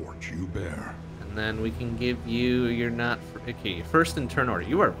flickering torch you bear. And then we can give you, you're not, okay, first in turn order.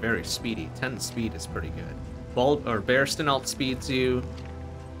 You are very speedy. 10 speed is pretty good. Barristan outspeeds you.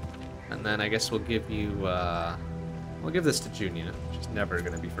 And then I guess we'll give you, we'll give this to Junia. She's never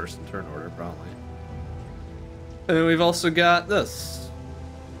going to be first in turn order, probably. And then we've also got this.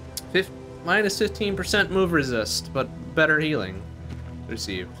 Minus 15% move resist, but better healing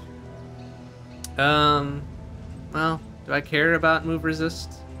received. Well, do I care about move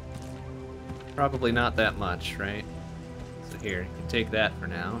resist? Probably not that much, right? So here, you can take that for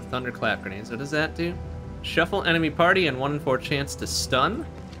now. Thunderclap grenades, what does that do? Shuffle enemy party and 1 in 4 chance to stun.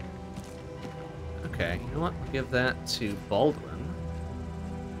 Okay, you know what? We'll give that to Baldwin.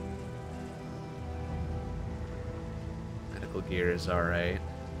 Medical gear is alright.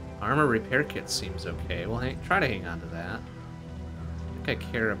 Armor repair kit seems okay. We'll try to hang on to that. I think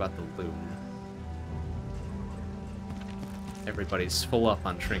I care about the loot. Everybody's full up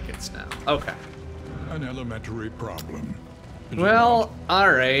on trinkets now. Okay. An elementary problem. Well,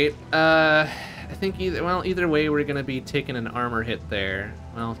 alright. I think either way we're gonna be taking an armor hit there.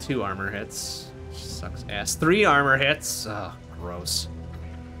 Well, 2 armor hits. Sucks ass. 3 armor hits. Oh, gross.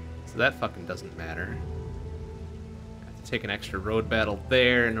 So that fucking doesn't matter. Have to take an extra road battle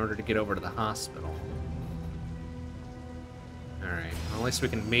there in order to get over to the hospital. Alright, well, at least we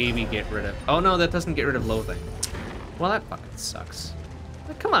can maybe get rid of... Oh no, that doesn't get rid of loathing. Well, that fucking sucks.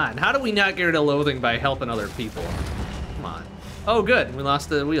 But come on, how do we not get rid of loathing by helping other people? Come on. Oh, good, we lost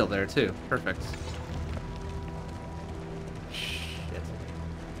the wheel there too. Perfect. Shit.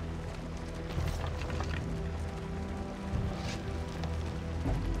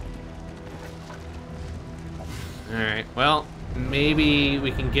 Alright, well, maybe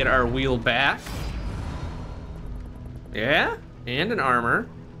we can get our wheel back. Yeah? And an armor.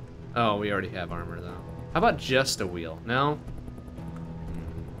 Oh, we already have armor, though. How about just a wheel? No?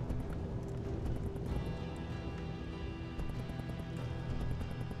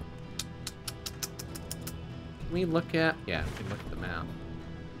 Can we look at... Yeah, we can look at the map.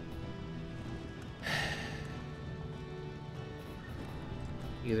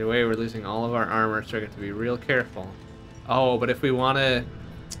 Either way, we're losing all of our armor, so we have to be real careful. Oh, but if we want to...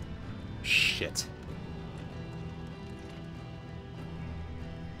 Shit.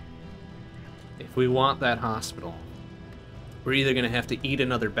 If we want that hospital, we're either going to have to eat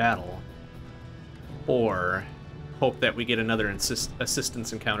another battle or hope that we get another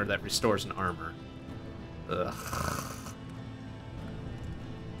assistance encounter that restores an armor. Ugh.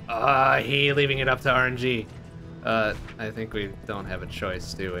 I hate leaving it up to RNG. I think we don't have a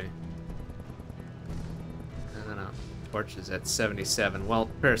choice, do we? I don't know. Torch is at 77. Well,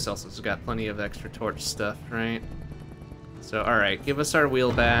 Paracelsus has got plenty of extra torch stuff, right? So, alright, give us our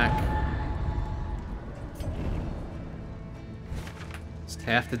wheel back. Just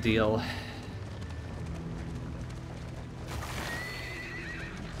half the deal.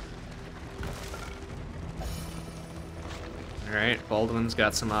 Alright, Baldwin's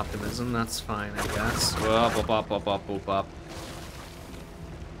got some optimism, that's fine, I guess. Whoop, whoop, whoop, whoop, whoop, whoop, whoop.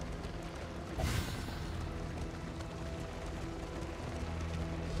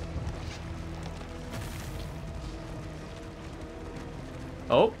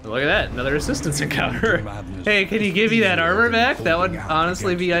 Oh, look at that, another assistance encounter. Hey, can you give me that armor back? That would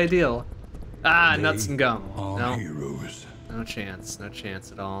honestly be ideal. Ah, nuts and gum. No. No chance, no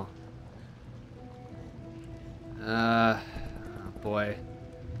chance at all. Oh boy.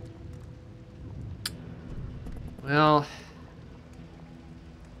 Well,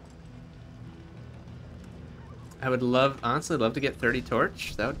 I would honestly love to get 30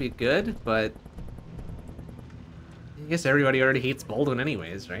 torch. That would be good, but I guess everybody already hates Baldwin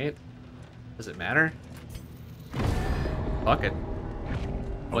anyways, right? Does it matter? Fuck it.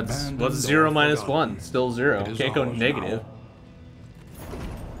 What's 0 minus 1? Still 0. Can't go negative.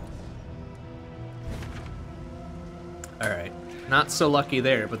 Alright. Not so lucky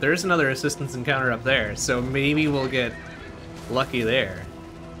there, but there's another assistance encounter up there, so maybe we'll get lucky there.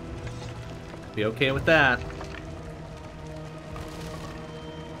 Be okay with that.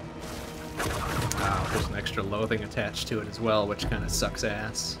 Wow, there's an extra loathing attached to it as well, which kind of sucks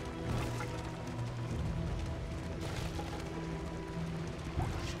ass.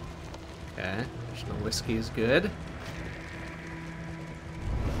 Okay, additional whiskey is good.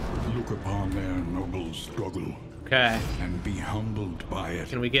 Look upon their noble struggle. Okay. And be humbled by it.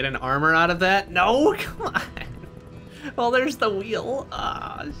 Can we get an armor out of that? No, come on. Well, there's the wheel.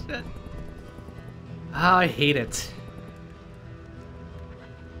 Ah, oh, shit. Oh, I hate it.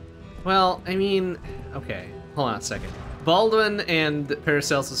 Well, I mean, okay. Hold on a second. Baldwin and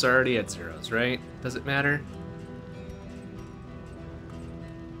Paracelsus are already at 0s, right? Does it matter?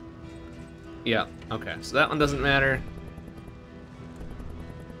 Yeah, okay. So that one doesn't matter.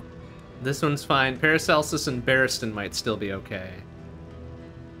 This one's fine. Paracelsus and Barristan might still be okay.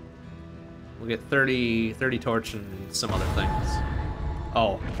 We'll get 30 torch and some other things.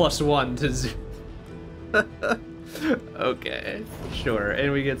 Oh, +1 to 0. Okay, sure.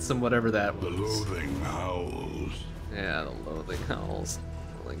 And we get some whatever that was. The loathing howls. Yeah, the loathing howls.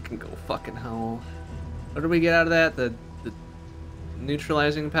 It can go fucking hell. What did we get out of that? The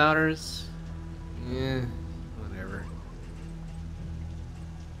neutralizing powders? Yeah, whatever.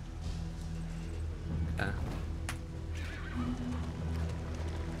 Yeah.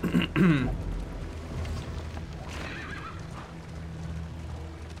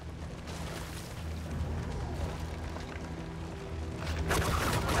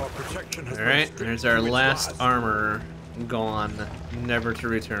 Alright, there's our last armor gone, never to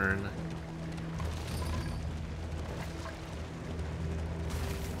return.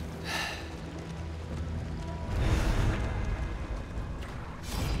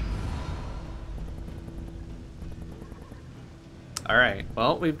 Alright,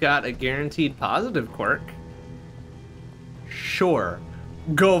 well, we've got a guaranteed positive quirk. Sure.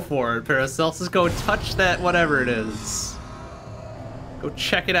 Go for it, Paracelsus. Go touch that whatever it is. Go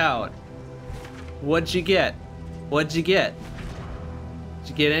check it out. What'd you get? What'd you get? Did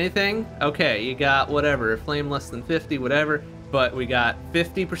you get anything? Okay, you got whatever. Flame less than 50, whatever. But we got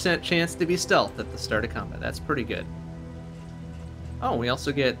 50% chance to be stealth at the start of combat. That's pretty good. Oh, we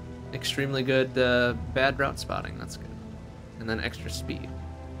also get extremely good bad route spotting. That's good. And then extra speed.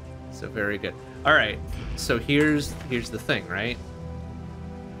 So very good. All right, so here's the thing, right?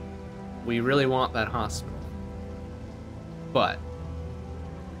 We really want that hospital. But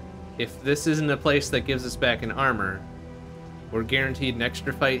if this isn't a place that gives us back an armor, we're guaranteed an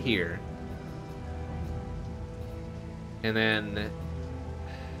extra fight here. And then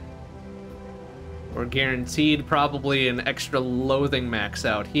we're guaranteed probably an extra loathing max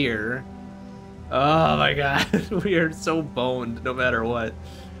out here. Oh my god, we are so boned no matter what.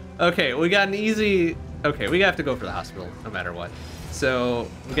 Okay, we got an easy... Okay, we have to go for the hospital no matter what. So,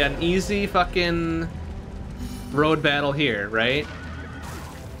 we got an easy fucking road battle here, right?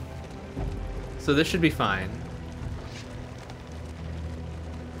 So this should be fine.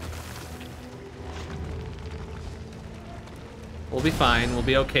 We'll be fine, we'll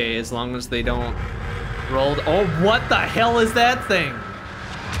be okay as long as they don't roll... Oh, what the hell is that thing?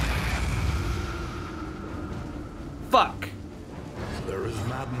 Fuck. There is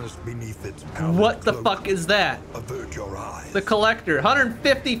madness beneath its pallid What the cloak. fuck is that? Avert your eyes. The collector,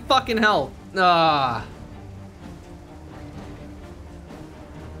 150 fucking health. Ah.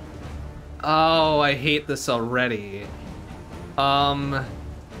 Oh, I hate this already. I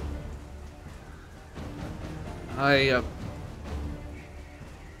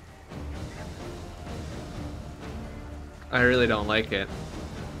really don't like it.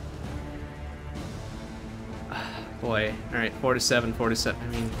 Boy, alright, 47, 47, I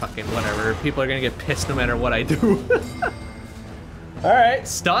mean, fucking whatever. People are gonna get pissed no matter what I do. Alright,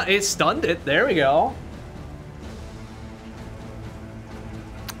 it stunned it, there we go.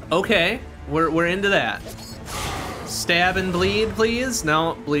 Okay, we're into that. Stab and bleed, please?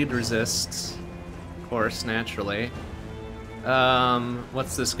 No, bleed resists. Of course, naturally.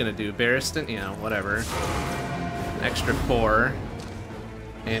 What's this gonna do? Barristan? Yeah, whatever. Extra 4.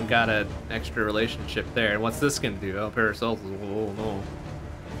 And got an extra relationship there. What's this gonna do? Oh, Paracelsus. Oh no.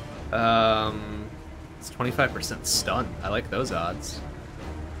 It's 25% stun. I like those odds.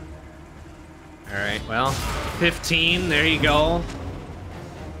 Alright, well, 15, there you go.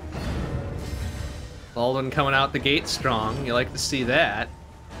 Baldwin coming out the gate strong. You like to see that.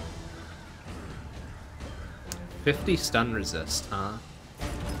 50 stun resist, huh?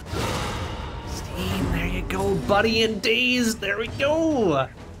 Steam, there you go, buddy, and Daze, there we go!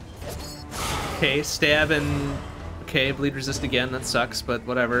 Okay, stab and... Okay, bleed resist again, that sucks, but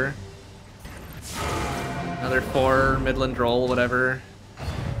whatever. Another 4, Midland roll, whatever.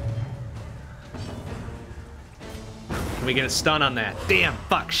 Can we get a stun on that? Damn,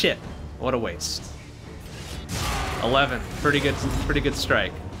 fuck, shit. What a waste. 11, pretty good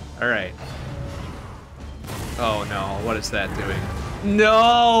strike. Alright. Oh no, what is that doing?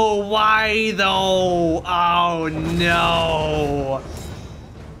 No, why though? Oh no.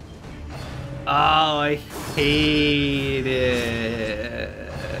 Oh, I hate it.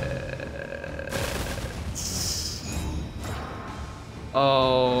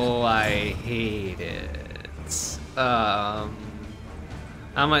 Oh, I hate it. I'm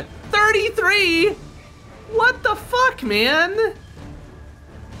at 33? What the fuck, man?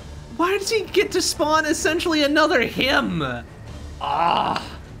 Why does he get to spawn essentially another him? Ah.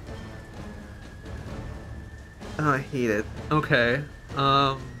 Oh, I hate it. Okay.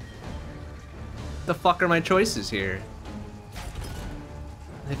 The fuck are my choices here?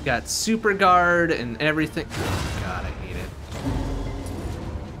 They've got super guard and everything. Oh god, I hate it.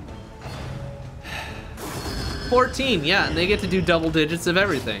 14, yeah, and they get to do double digits of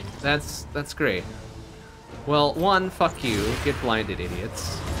everything. That's great. Well, one, fuck you. Get blinded,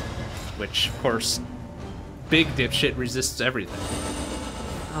 idiots. Which, of course, big dipshit resists everything.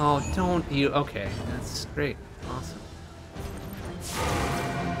 Oh, don't you... Okay, that's great. Awesome.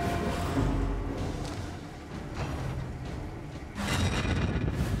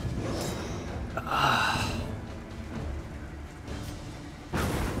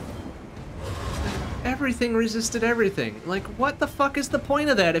 Everything resisted everything. Like, what the fuck is the point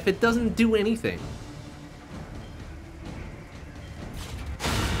of that if it doesn't do anything?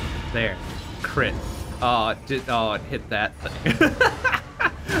 There. Crit. Oh, it hit that thing.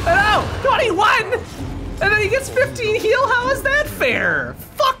 Oh, 21! And then he gets 15 heal? How is that fair?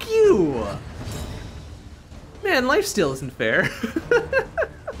 Fuck you! Man, lifesteal isn't fair.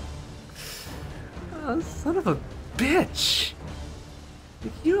 Oh, son of a bitch.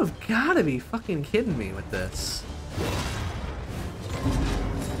 You have gotta be fucking kidding me with this.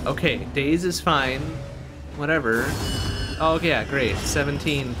 Okay, Daze is fine. Whatever. Oh yeah, great.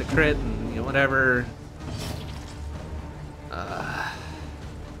 17 the crit and you know, whatever.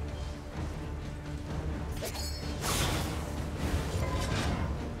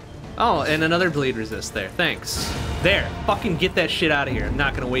 Oh, and another bleed resist there. Thanks. There. Fucking get that shit out of here. I'm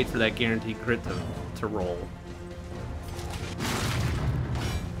not gonna wait for that guaranteed crit to roll.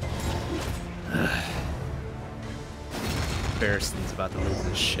 Barristan's about to lose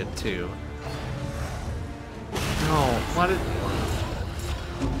this shit too. No, what did...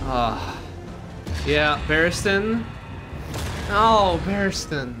 Yeah, Barristan. Oh,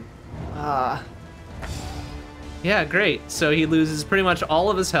 Barristan. Yeah, great. So he loses pretty much all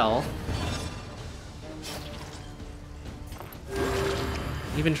of his health.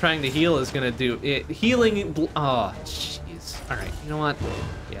 Even trying to heal is gonna do it. Healing... Oh, jeez. Alright, you know what?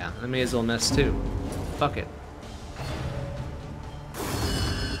 Yeah, I may as well miss too. Fuck it.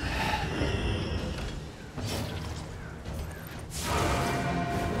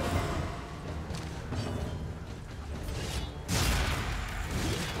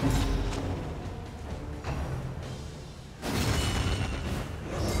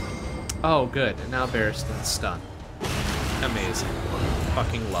 Oh, good. And now Barristan's stunned. Amazing.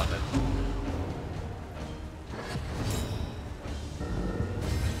 Fucking love it.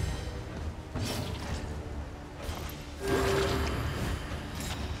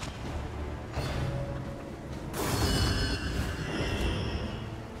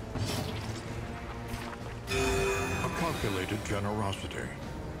 A calculated generosity.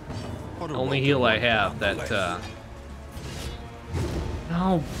 What a Only heal I welcome have that, nonetheless.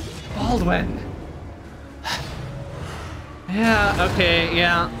 No, Baldwin! Yeah, okay,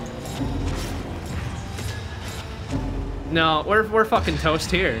 yeah. No, we're fucking toast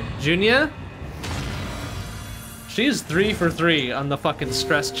here. Junia? She's 3 for 3 on the fucking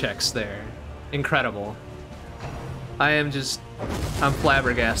stress checks there. Incredible. I'm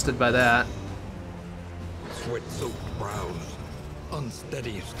flabbergasted by that. Sweat-soaked brows,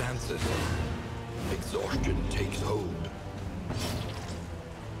 unsteady stances. Exhaustion takes hold.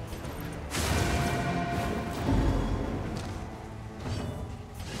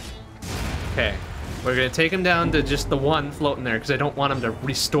 Okay, we're gonna take him down to just the one floating there because I don't want him to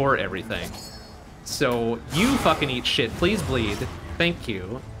restore everything. So you fucking eat shit, please bleed. Thank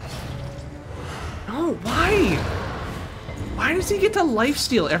you. No, why? Why does he get to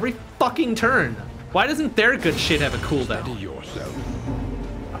lifesteal every fucking turn? Why doesn't their good shit have a cooldown? Steady yourself.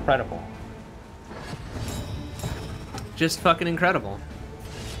 Incredible. Just fucking incredible.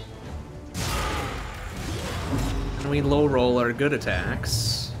 And we low roll our good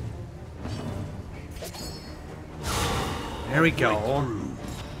attacks. There we go.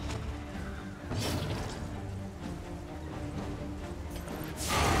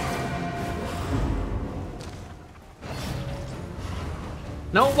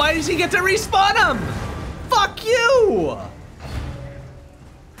 No, why does he get to respawn him? Fuck you!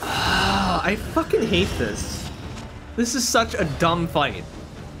 I fucking hate this. This is such a dumb fight.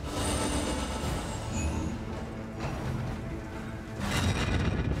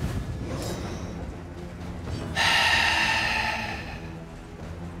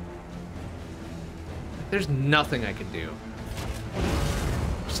 There's nothing I can do.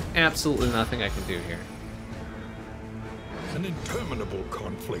 Just absolutely nothing I can do here. An interminable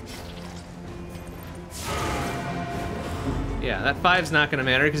conflict. Yeah, that 5's not gonna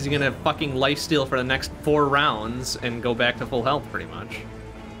matter because you're gonna fucking lifesteal for the next 4 rounds and go back to full health pretty much.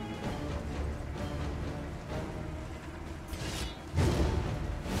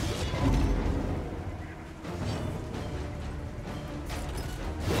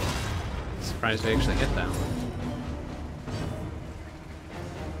 Surprised we actually hit that one.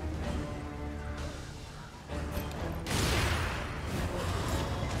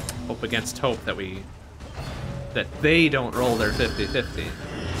 hope against hope that they don't roll their 50-50.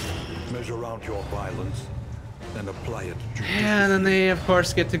 Measure out your violence and apply it judiciously. And then they, of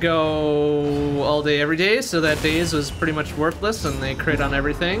course, get to go all day, every day, so that days was pretty much worthless, and they crit on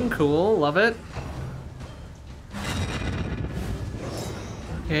everything. Cool, love it.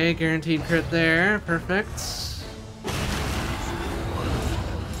 Okay, guaranteed crit there. Perfect.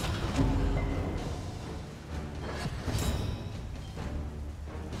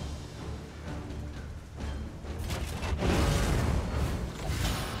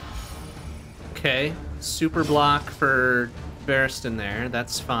 Okay, super block for Barristan there,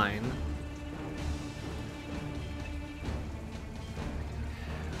 that's fine.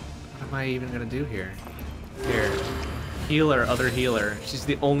 What am I even gonna do here? Here. Healer, other healer. She's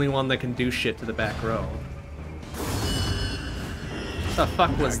the only one that can do shit to the back row. What the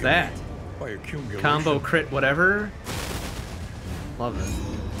fuck was that? Combo crit whatever? Love it.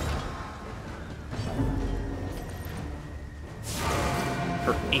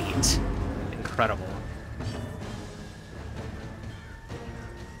 For 8. Incredible.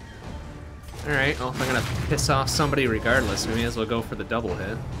 Alright, well, if I'm gonna piss off somebody regardless, we may as well go for the double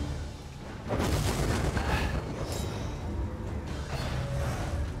hit.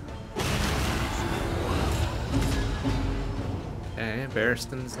 Okay,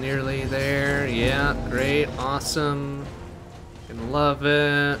 Barristan's nearly there. Yeah, great, awesome. Can love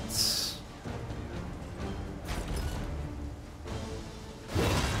it.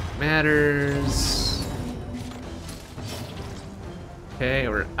 Matters. Okay,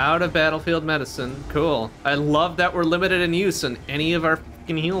 we're out of battlefield medicine. Cool. I love that we're limited in use on any of our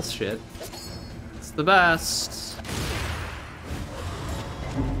fucking heal shit. It's the best.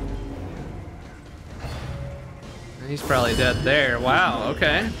 He's probably dead there. Wow,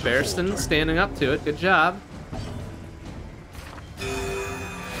 okay. Barristan standing up to it. Good job.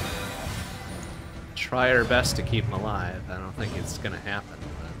 Try our best to keep him alive. I don't think it's gonna happen.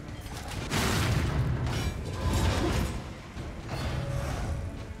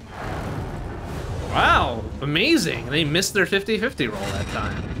 Wow, amazing. They missed their 50-50 roll that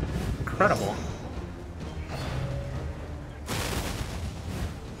time. Incredible.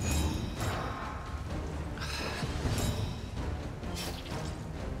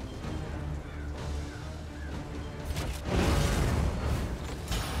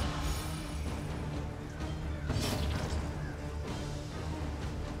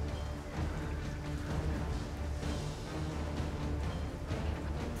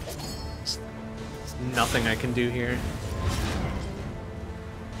 Nothing I can do here.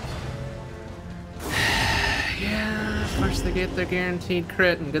 Yeah, of course they get their guaranteed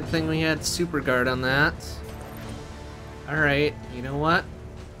crit, and good thing we had super guard on that. Alright, you know what?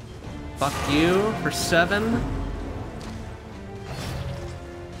 Fuck you for 7.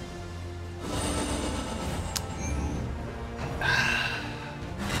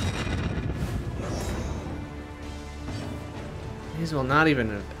 These will not even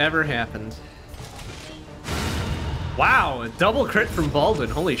have ever happened. Wow, a double crit from Baldwin.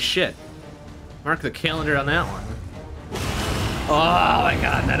 Holy shit. Mark the calendar on that one. Oh my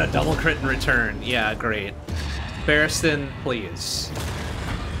god, that a double crit in return. Yeah, great. Barristan, please.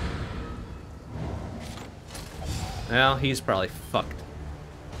 Well, he's probably fucked.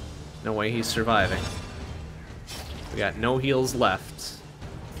 No way he's surviving. We got no heals left.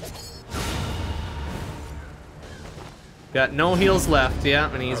 Got no heals left, yeah,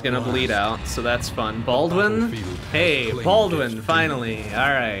 and he's gonna bleed out, so that's fun. Baldwin? Hey, Baldwin, finally.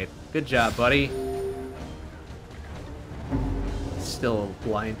 Alright, good job, buddy. Still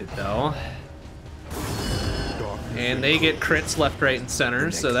blinded, though. And they get crits left, right, and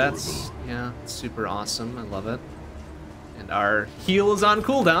center, so that's, yeah, super awesome. I love it. And our heal is on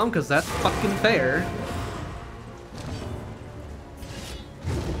cooldown, because that's fucking fair.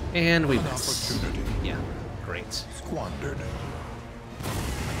 And we miss. Yeah, great. Squandered.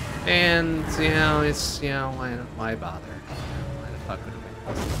 And, you know, it's, you know, why bother? Why the fuck would it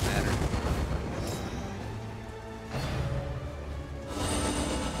matter?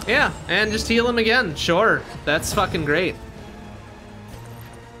 Yeah, and just heal him again. Sure, that's fucking great.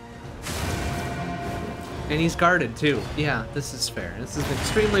 And he's guarded, too. Yeah, this is fair. This is an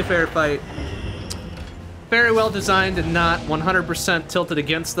extremely fair fight. Very well designed and not 100% tilted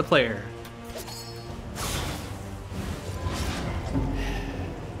against the player.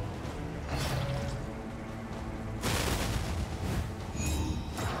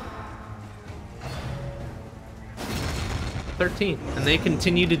 And they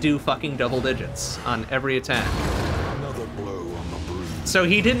continue to do fucking double digits on every attack. Another blow on the bruise. So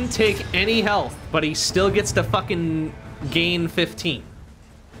he didn't take any health, but he still gets to fucking gain 15.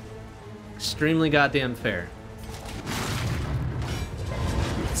 Extremely goddamn fair.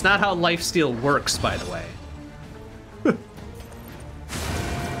 It's not how lifesteal works, by the way.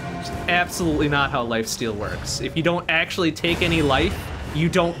 It's absolutely not how lifesteal works. If you don't actually take any life, you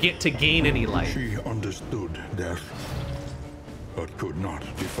don't get to gain any life. She understood death, but could not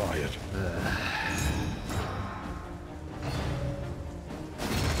defy it.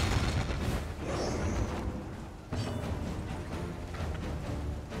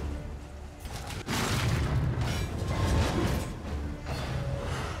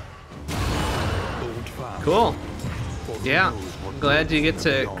 Cool. Yeah, I'm glad you get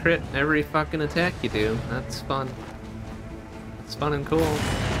to crit every fucking attack you do. That's fun. It's fun and cool.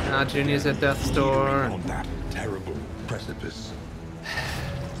 Now Junior's at death's door. On that terrible precipice.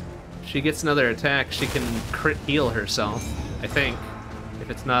 She gets another attack, she can crit heal herself, I think, if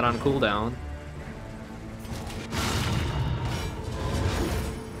it's not on cooldown.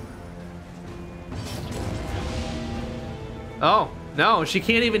 Oh, no, she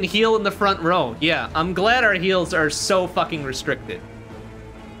can't even heal in the front row. Yeah, I'm glad our heals are so fucking restricted.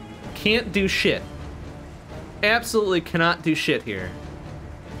 Can't do shit. Absolutely cannot do shit here.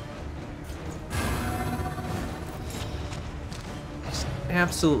 Just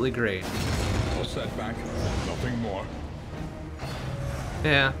absolutely great. A setback, nothing more.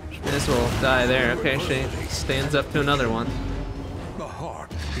 Yeah, she may as well die there. Okay, she stands up to another one. The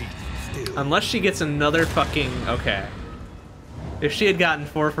heart beats still. Unless she gets another fucking... Okay. If she had gotten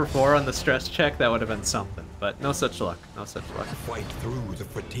 4 for 4 on the stress check, that would have been something. But no such luck. No such luck. Fight through the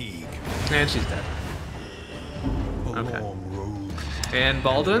fatigue. And she's dead. A Okay. long road. And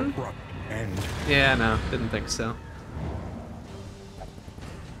Baldwin? Abrupt end. Yeah, no, didn't think so.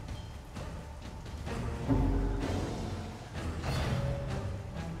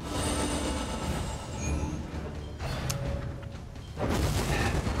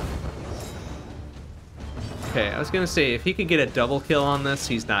 Okay, I was gonna say, if he could get a double kill on this,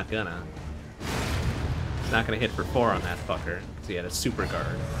 he's not gonna. He's not gonna hit for 4 on that fucker, because he had a super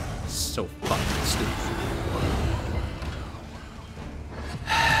guard. So fucking stupid.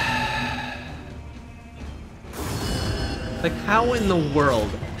 Like, how in the world?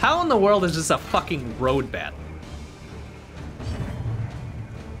 How in the world is this a fucking road battle?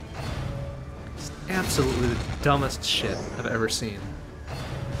 It's absolutely the dumbest shit I've ever seen.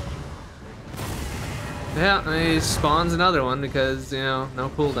 Yeah, and he spawns another one because, you know, no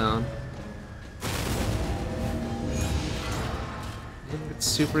cooldown. It's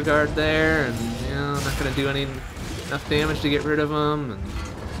super guard there, and, you know, not gonna do enough damage to get rid of him. And...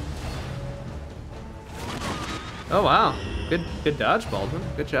 Oh wow, good dodge, Baldwin.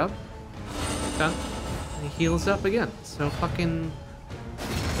 Good job. Okay. And he heals up again. So fucking.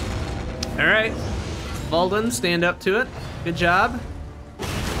 All right, Baldwin, stand up to it. Good job,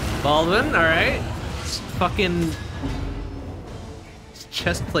 Baldwin. All right. Fucking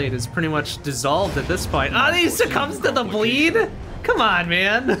chest plate is pretty much dissolved at this point. Oh, he succumbs to the bleed? Come on,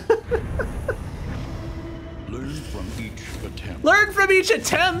 man. Learn from each attempt. Learn from each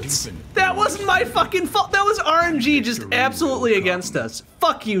attempt? That wasn't my fucking fault. That was RNG just absolutely against us.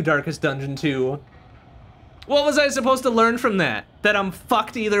 Fuck you, Darkest Dungeon 2. What was I supposed to learn from that? That I'm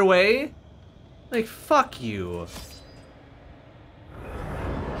fucked either way? Like, fuck you.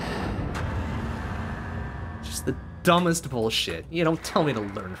 The dumbest bullshit. You don't tell me to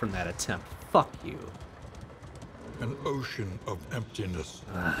learn from that attempt. Fuck you. An ocean of emptiness.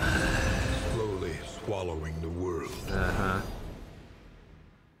 Slowly swallowing the world. Uh-huh.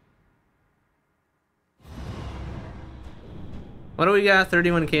 What do we got?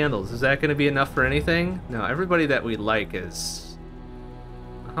 31 candles. Is that going to be enough for anything? No, everybody that we like is...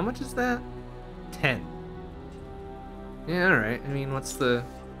 How much is that? 10. Yeah, alright. I mean, what's the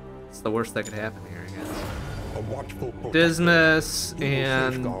worst that could happen here, I guess? A watchful Dismas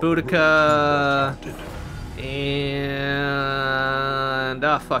and Boudica and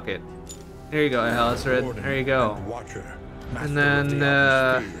fuck it. There you go, Halisrid. There you go. And then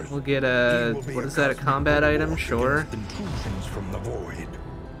we'll get a what is that? A combat item? Sure.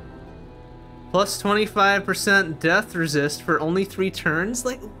 Plus 25% death resist for only 3 turns.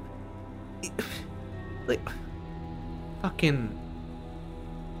 Like fucking.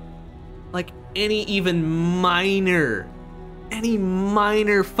 Like any even minor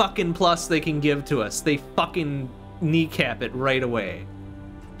fucking plus they can give to us, they fucking kneecap it right away.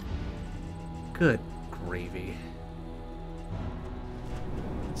 Good gravy.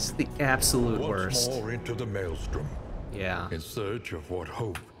 It's the absolute worst. Once more into the maelstrom. Yeah. In search of what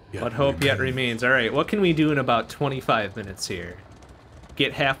hope yet remains. All right, what can we do in about 25 minutes here?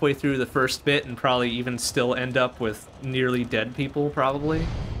 Get halfway through the first bit and probably even still end up with nearly dead people, probably.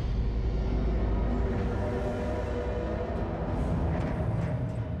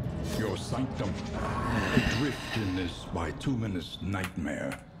 Mention this bituminous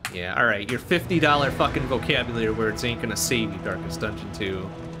nightmare. Yeah, alright, your $50 fucking vocabulary words ain't gonna save you, Darkest Dungeon 2.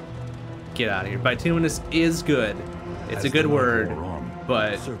 Get out of here. Bituminous is good. It's a good word,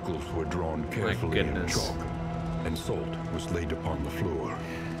 but... Circles were drawn carefully in chalk, and salt was laid upon the floor.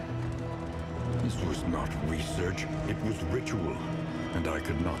 This was not research, it was ritual, and I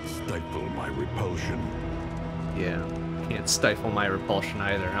could not stifle my repulsion. Yeah, can't stifle my repulsion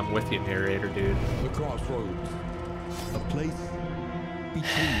either. I'm with you, narrator, dude. The crossroads. A place between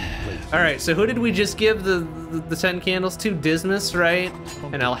places. Alright, so who did we just give the 10 candles to? Dismas, right?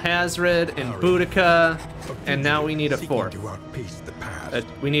 And Alhazred, and Boudica, and now we need a fourth.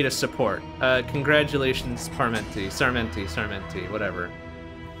 We need a support. Congratulations, Sarmenti, whatever.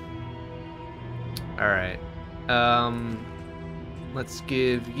 Alright. Let's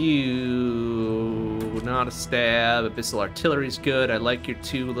give you... not a stab. Abyssal Artillery's good. I like your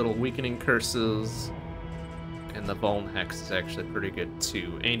 2 little weakening curses. And the Vuln Hex is actually pretty good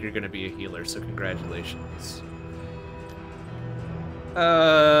too. And you're gonna be a healer, so congratulations.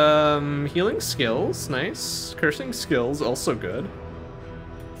 Healing skills, nice. Cursing skills, also good.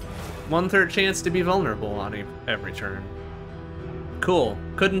 1/3 chance to be vulnerable on every turn. Cool.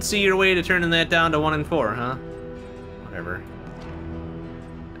 Couldn't see your way to turning that down to 1 and 4, huh? Whatever.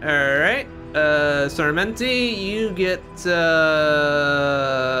 Alright. Sarmenti, you get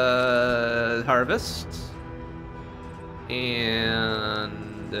Harvest.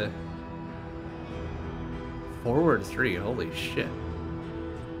 And forward 3, holy shit.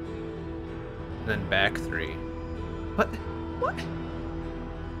 And then back 3. What?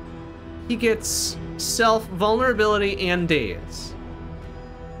 He gets self-vulnerability and daze.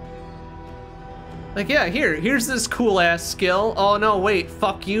 Like, yeah, here's this cool-ass skill. Oh no, wait,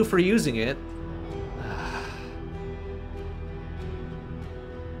 fuck you for using it.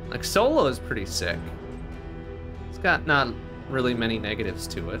 Like, solo is pretty sick. It's got not really many negatives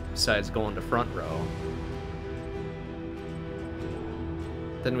to it, besides going to front row.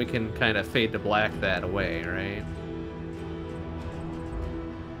 Then we can kind of fade to black that away, right?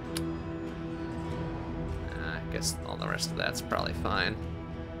 I guess all the rest of that's probably fine.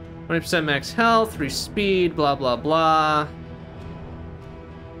 20% max health, 3 speed, blah, blah, blah.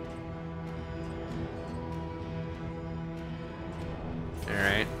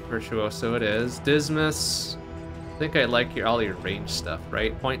 Alright, Virtuoso it is. Dismas. I think I like all your range stuff,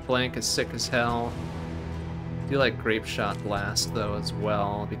 right? Point Blank is sick as hell. I do like Grape Shot Blast, though, as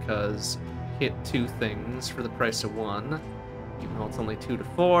well, because hit 2 things for the price of 1. Even though it's only 2 to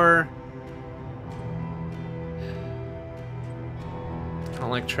 4. I don't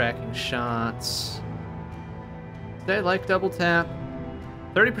like tracking shots. Did I like double tap?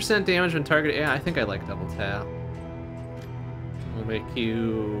 30% damage when targeted. Yeah, I think I like double tap. We'll make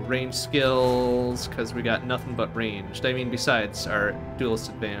you range skills, because we got nothing but ranged. I mean, besides our duelist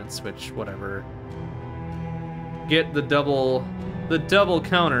advance, which, whatever. Get the double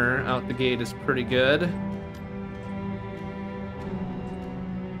counter out the gate is pretty good.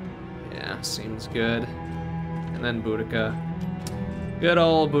 Yeah, seems good. And then Boudica. Good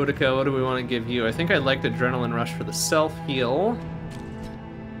old Boudica, what do we want to give you? I think I liked Adrenaline Rush for the self-heal.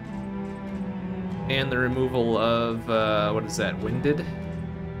 And the removal of, what is that, Winded?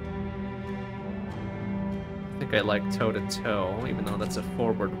 I think I like Toe-to-Toe, even though that's a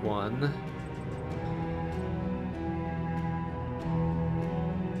forward 1.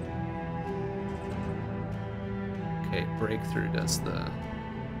 Okay, Breakthrough does the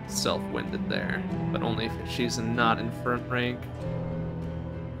self-winded there, but only if she's not in front rank.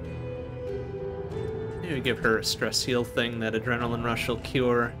 Maybe give her a stress heal thing that Adrenaline Rush will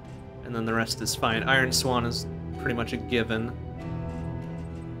cure, and then the rest is fine. Iron Swan is pretty much a given.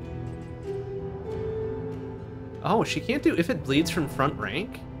 Oh, she can't do if it bleeds from front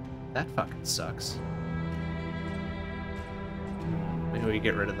rank? That fucking sucks. Maybe we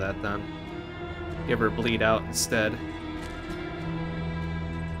get rid of that then. Give her bleed out instead.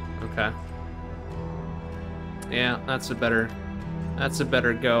 Okay. Yeah, that's a better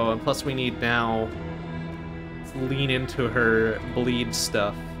go. And plus we need now to lean into her bleed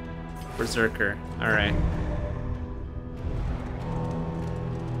stuff. Berserker. Alright.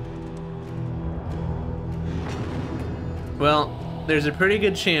 Well, there's a pretty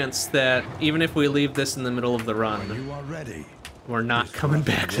good chance that even if we leave this in the middle of the run, we're not coming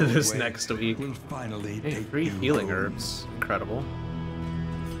back to this next week. Hey, 3 healing herbs. Incredible.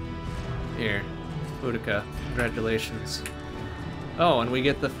 Here, Boudica, congratulations. Oh, and we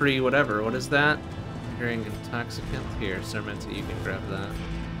get the free whatever. What is that? Hearing Intoxicant. Here, Sarmenti, you can grab that.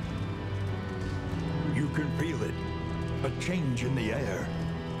 You can feel it. A change in the air.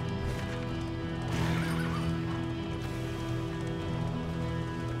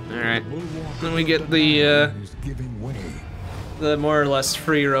 Alright. Then we get the more or less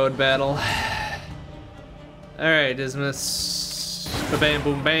free road battle. Alright, Dismas. Ba-bam,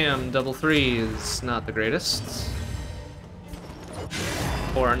 boom, bam. Double 3 is not the greatest.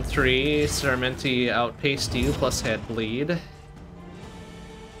 4 and 3. Sarmenti outpaced you, plus had bleed.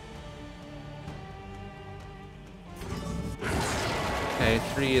 Okay,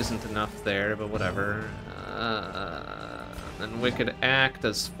 3 isn't enough there, but whatever. Then Wicked Act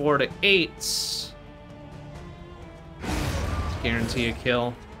does 4 to 8. Guarantee a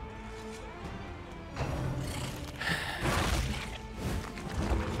kill.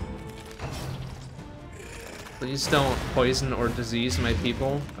 Please don't poison or disease my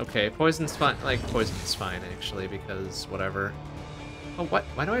people. Okay, poison's fine. Like, poison's fine, actually, because whatever. Oh, what?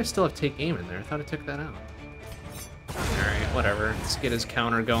 Why do I still have take aim in there? I thought I took that out. Alright, whatever. Let's get his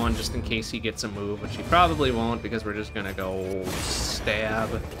counter going just in case he gets a move, which he probably won't because we're just gonna go stab.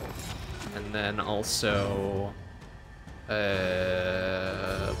 And then also...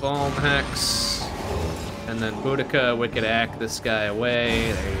 Balm Hex. And then Boudica, Wicked Act this guy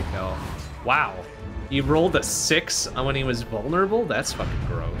away. There you go. Wow. You rolled a 6 when he was vulnerable? That's fucking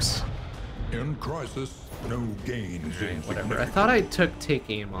gross. In crisis, no gains. Right, whatever. I thought I took take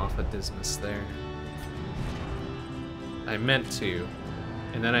aim off of Dismas there. I meant to.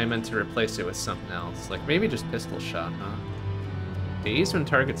 And then I meant to replace it with something else. Like maybe just pistol shot, huh? Daze when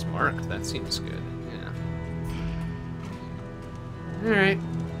target's marked. That seems good. Yeah. Alright.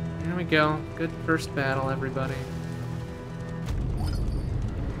 Here we go. Good first battle, everybody.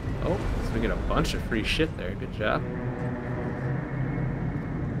 Oh, so we get a bunch of free shit there. Good job.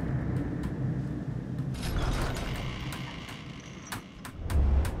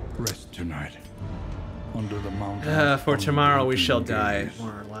 Rest tonight. Under the mountain. For tomorrow we shall die, more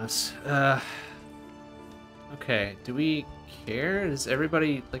or less. Okay, do we care? Is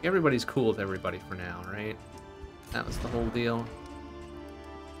everybody, like, everybody's cool with everybody for now, right? That was the whole deal.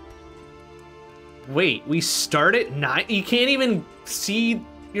 Wait, we start at 9? You can't even see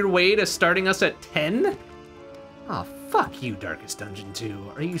your way to starting us at 10? Oh, fuck you, Darkest Dungeon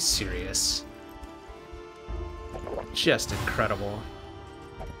 2. Are you serious? Just incredible.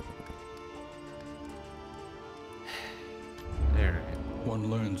 Alright.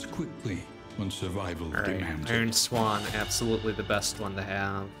 One learns quickly when survival demands it. Iron Swan, absolutely the best one to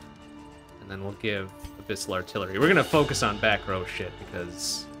have. And then we'll give Abyssal Artillery. We're gonna focus on back row shit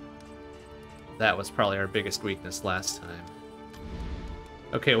because that was probably our biggest weakness last time.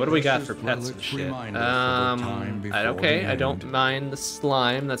 Okay, what do we got for pets and shit? Okay, I don't mind the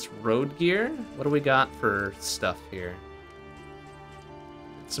slime. That's road gear. What do we got for stuff here?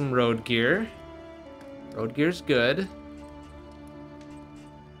 Some road gear. Road gear's good.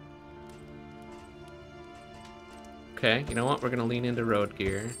 Okay, you know what? We're gonna lean into road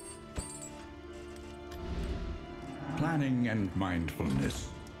gear. Planning and mindfulness,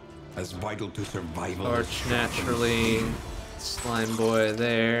 as vital to survival. Torch naturally. Slime boy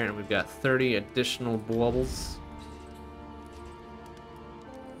there, and we've got 30 additional baubles.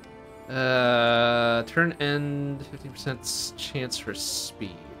 Turn end, 15% chance for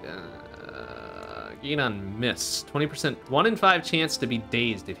speed. Gain on miss, 20%, 1 in 5 chance to be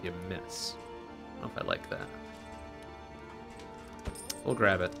dazed if you miss. I don't know if I like that. We'll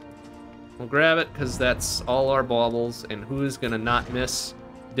grab it. We'll grab it because that's all our baubles, and who's gonna not miss?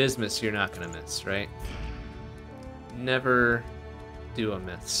 Dismas, you're not gonna miss, right? Never do a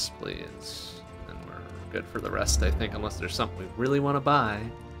miss, please. And we're good for the rest, I think, unless there's something we really want to buy.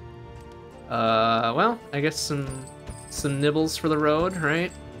 Well, I guess some nibbles for the road,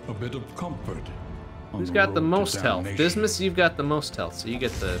 right? A bit of comfort. Who's got the most health? Dismas, you've got the most health, so you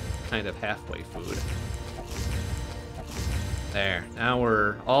get the kind of halfway food. There. Now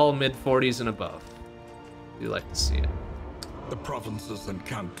we're all mid-40s and above. Do like to see it. The provinces and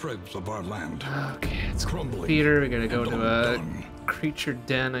cantrevs of our land. Okay, it's crumbling. Peter, we gotta go to a creature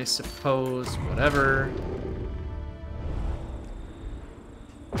den, I suppose. Whatever.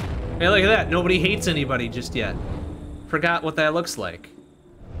 Hey, look at that. Nobody hates anybody just yet. Forgot what that looks like.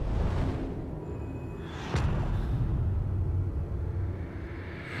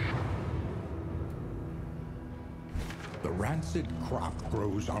 The rancid crop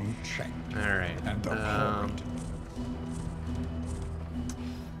grows unchecked. All right. And abhorrent.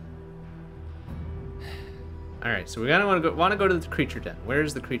 All right, so we want to go to the creature den.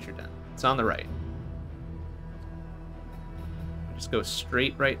 Where's the creature den? It's on the right. Just go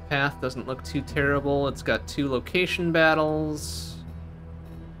straight right path. Doesn't look too terrible. It's got 2 location battles,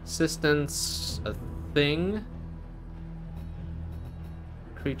 assistance, a thing,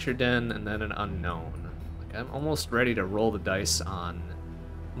 creature den, and then an unknown. Like I'm almost ready to roll the dice on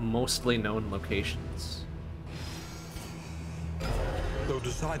mostly known locations. Though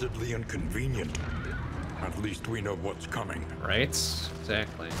decidedly inconvenient, at least we know what's coming. Right?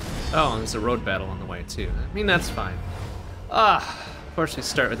 Exactly. Oh, and there's a road battle on the way, too. I mean, that's fine. Ah, of course we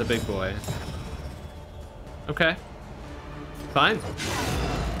start with the big boy. Okay. Fine.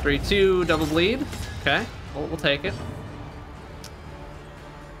 3-2, double bleed. Okay, we'll take it.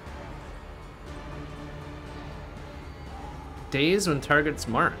 Days when target's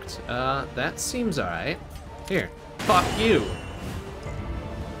marked. That seems alright. Here, fuck you.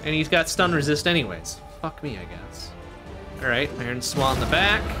 And he's got stun resist anyways. Fuck me, I guess. Alright, Iron Swan in the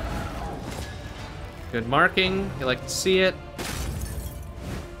back. Good marking, you like to see it.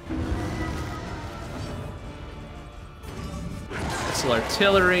 Missile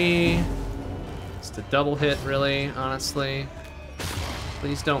artillery. Just a double hit, really, honestly.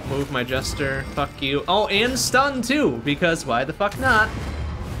 Please don't move my Jester. Fuck you. Oh, and stun too, because why the fuck not?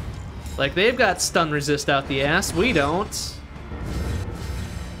 Like, they've got stun resist out the ass, we don't.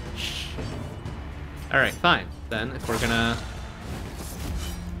 Shit. Alright, fine. Then, if we're gonna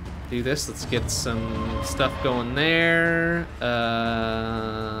do this, let's get some stuff going there.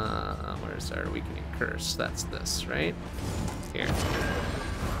 Where's our weakening curse? That's this, right? Here.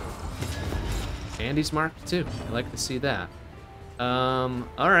 And he's marked too. I like to see that.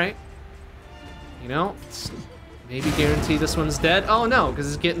 Alright. You know, maybe guarantee this one's dead. Oh no, because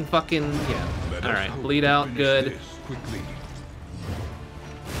it's getting fucking, yeah. Alright, bleed out, good.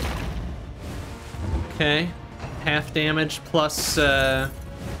 Okay. Half damage plus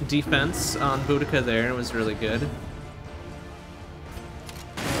defense on Boudica there was really good.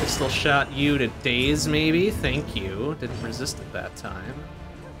 Pistol shot you to daze, maybe? Thank you. Didn't resist it that time.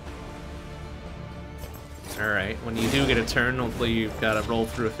 Alright, when you do get a turn, hopefully you've got to roll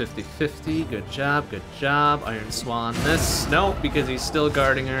through a 50-50. Good job, good job. Iron Swan this. No, because he's still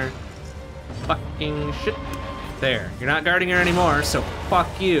guarding her. Fucking shit. There, you're not guarding her anymore, so fuck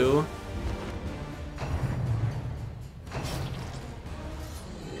you.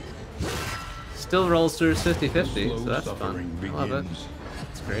 Still rolls through his 50-50, so that's fun. I love it.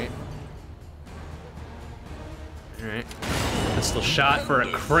 That's great. Alright. Pistol shot for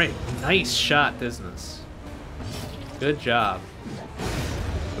a crit. Nice shot, business. Good job.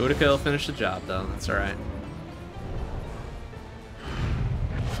 Boudica will finish the job, though. That's alright.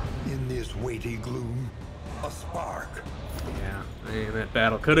 In this weighty gloom, a spark. Yeah, I mean, that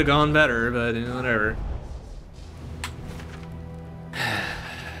battle could have gone better, but you know, whatever.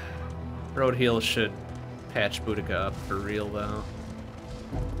 Road heal should patch Boudica up for real, though.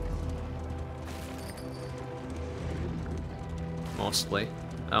 Mostly.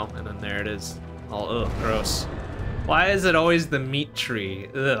 Oh, and then there it is. All, ugh, gross. Why is it always the meat tree?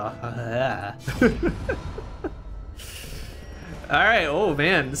 Ugh. Alright, oh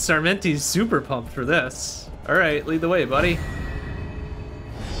man, Sarmenti's super pumped for this. Alright, lead the way, buddy.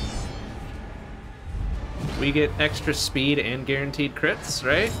 We get extra speed and guaranteed crits,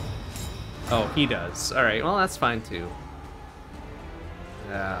 right? Oh, he does. Alright, well that's fine too.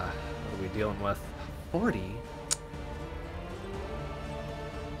 What are we dealing with? 40?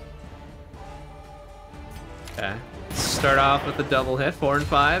 Okay. Start off with a double hit. 4 and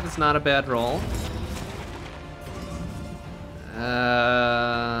 5. It's not a bad roll.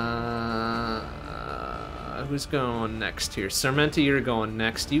 Who's going next here? Sarmenti, you're going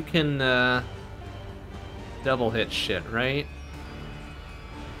next. You can double hit shit, right?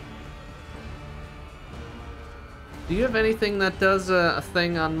 Do you have anything that does a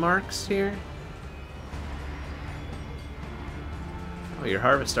thing on marks here? Oh, your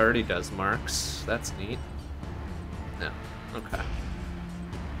harvest already does marks. That's neat. No. Okay.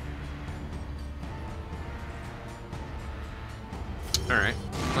 Alright.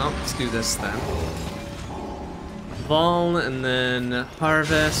 Well, let's do this then. Vol and then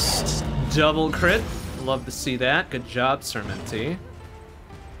harvest. Double crit. Love to see that. Good job, Sarmenti.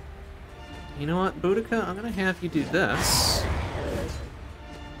 You know what, Boudica? I'm gonna have you do this.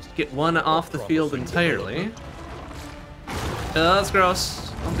 Just get one off the field entirely. Oh, that's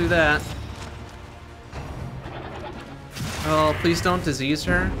gross. Don't do that. Oh, please don't disease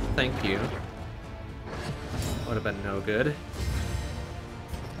her. Thank you. Would have been no good.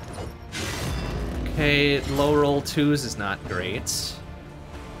 Okay, low roll 2s is not great.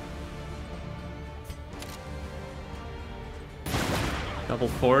 Double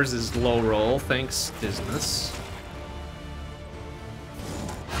 4s is low roll, thanks, Disness.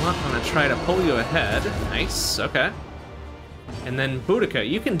 Well, I'm gonna try to pull you ahead. Nice, okay. And then Boudica,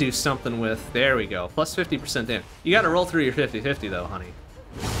 you can do something with, there we go, plus 50% damage. You gotta roll through your 50-50 though, honey.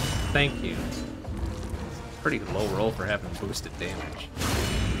 Thank you. Pretty low roll for having boosted damage.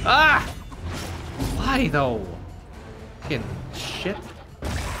 Ah! Why though? Fucking shit.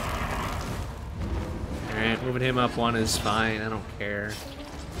 Alright, moving him up one is fine, I don't care.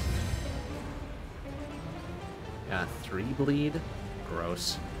 Got 3 bleed?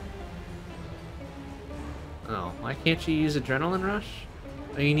 Gross. Oh, why can't you use Adrenaline Rush?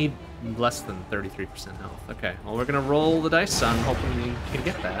 Oh, you need less than 33% health. Okay, well we're gonna roll the dice, son, hoping you can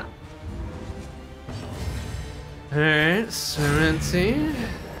get that. Alright, 17.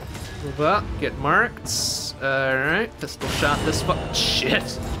 Move up, get marked. Alright, pistol shot this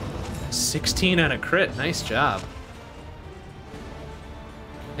shit! 16 on a crit, nice job.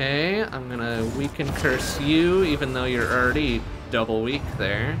 Okay, I'm gonna weaken curse you, even though you're already double weak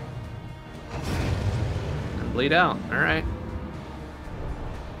there. And bleed out, alright.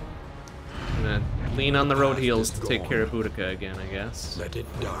 I'm gonna lean on the road heals to take care of Boudica again, I guess. Let it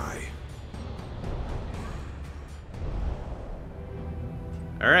die.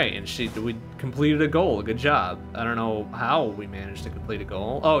 Alright, and we completed a goal. Good job. I don't know how we managed to complete a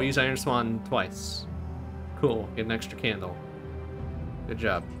goal. Oh, use Iron Swan twice. Cool, get an extra candle. Good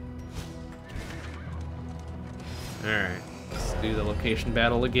job. Alright, let's do the location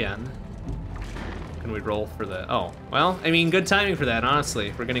battle again. Can we roll for the... Oh, well, I mean, good timing for that, honestly.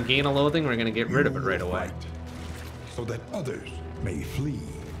 If we're gonna gain a loathing, we're gonna get rid of it right away. So that others may flee.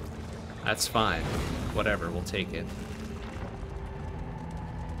 That's fine. Whatever, we'll take it.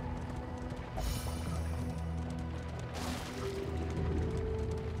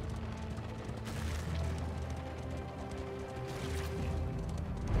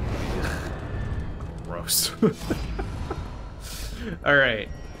 Gross. Alright.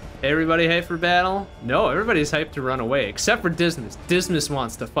 Everybody hyped for battle? No, everybody's hyped to run away, except for Dismas. Dismas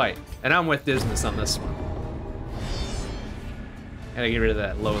wants to fight, and I'm with Dismas on this one. Gotta get rid of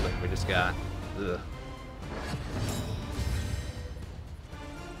that loathing we just got. Ugh.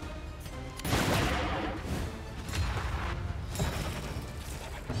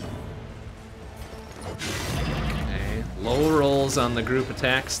 Okay, low rolls on the group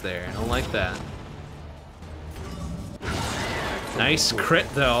attacks there. I don't like that. Nice crit,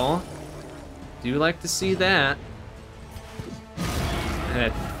 though. Do like to see that. And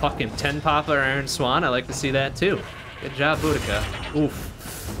that fucking 10 Papa Iron Swan, I like to see that too. Good job, Boudica.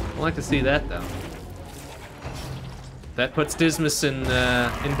 Oof. I like to see that, though. That puts Dismas in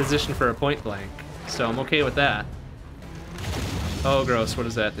position for a point blank, so I'm okay with that. Oh, gross. What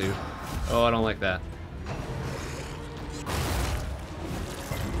does that do? Oh, I don't like that.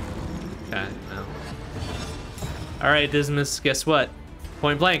 Okay, no. Alright, Dismas, guess what?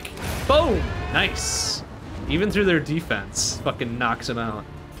 Point blank. Boom! Nice! Even through their defense, fucking knocks him out.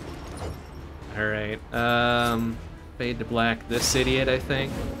 Alright, fade to black this idiot, I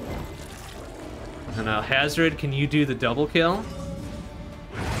think. And now, Hazard, can you do the double kill?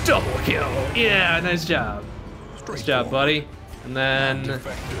 Double kill! Yeah, nice job. Nice job, buddy. And then...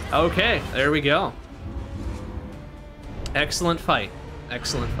 Okay, there we go. Excellent fight.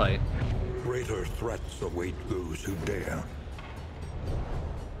 Excellent fight. Greater threats await those who dare.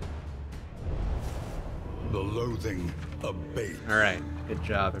 The loathing abates. Alright, good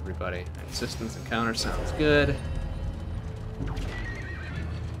job, everybody. Resistance encounter sounds good.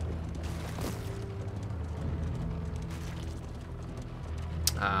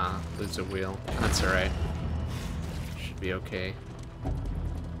 Ah, lose a wheel. That's alright. Should be okay.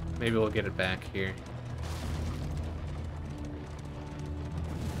 Maybe we'll get it back here.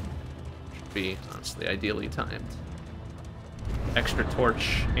 Should be, honestly, ideally timed. Extra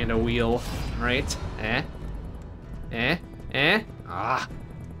torch and a wheel, right? Eh? Eh? Eh? Ah!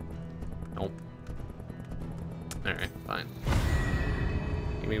 Nope. Alright, fine.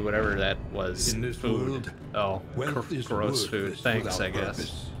 Give me whatever that was. In this food. world, Oh, is gross food. Thanks, I guess.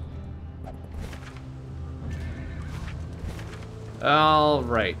 Purpose.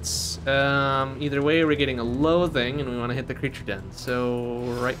 Alright. Either way, we're getting a loathing, and we want to hit the creature den. So,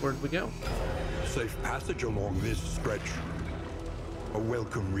 right where'd we go? Safe passage along this stretch. A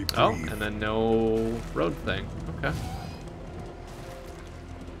welcome reprieve. Oh, and then no road thing. Okay.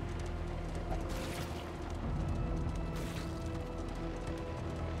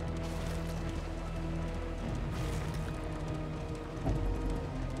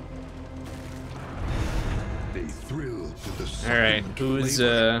 They thrill to the All right,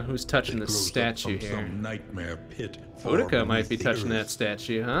 flavor who's touching that the grows up statue from here? some nightmare pit. Boudica might be touching that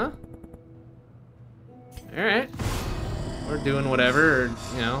statue, huh? All right. We're doing whatever, or,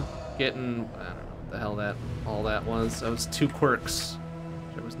 you know, getting, I don't know what the hell all that was. That was 2 quirks,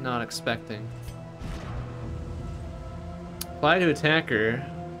 which I was not expecting. Apply to attacker.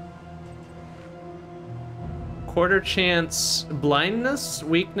 quarter chance blindness,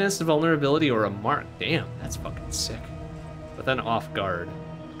 weakness, vulnerability, or a mark. Damn, that's fucking sick. But then off guard.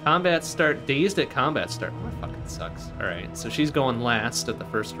 Combat start, dazed at combat start. Oh, that fucking sucks. Alright, so she's going last at the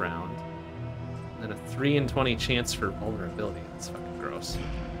first round. And a 3 in 20 chance for vulnerability. That's fucking gross.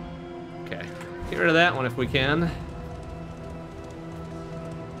 Okay, get rid of that one if we can.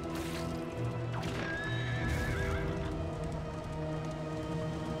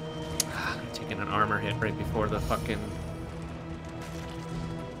 Taking an armor hit right before the fucking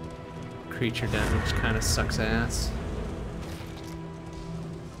creature damage kind of sucks ass.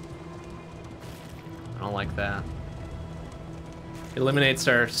 I don't like that. Eliminates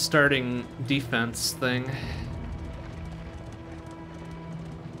our starting defense thing.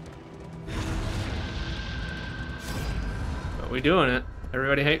 But we doing it.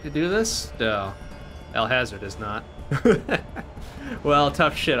 Everybody hate to do this? No. Alhazard is not. Well,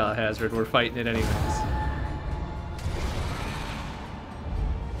 tough shit, Alhazard. We're fighting it anyways.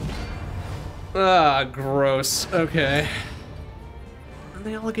 Ah, gross. Okay. And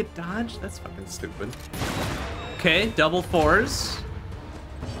they all get dodged? That's fucking stupid. Okay, double 4s.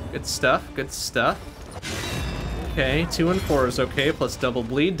 Good stuff, good stuff. Okay, 2 and 4s, okay, plus double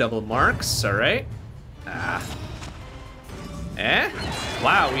bleed, double marks, alright. Ah. Eh?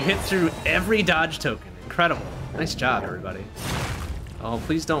 Wow, we hit through every dodge token. Incredible. Nice job, everybody. Oh,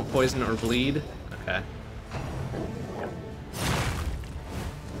 please don't poison or bleed. Okay.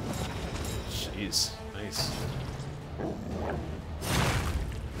 Jeez, nice.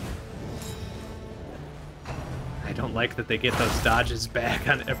 I don't like that they get those dodges back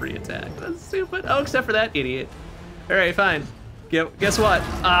on every attack. That's stupid. Oh, except for that idiot. All right, fine. Guess what?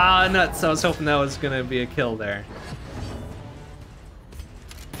 Ah, nuts. I was hoping that was gonna be a kill there.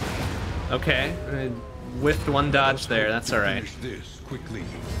 Okay, I whiffed one dodge there. That's all right.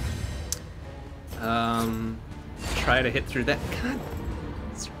 Try to hit through that. God.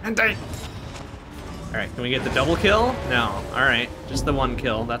 All right, can we get the double kill? No. All right, just the one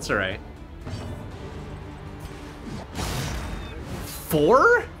kill. That's all right.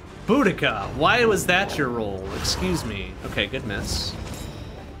 4? Boudica, why was that your roll? Excuse me. Okay, good miss.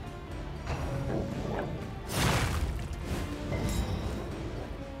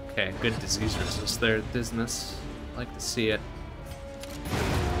 Okay, good disease resist there, Dismas. Like to see it.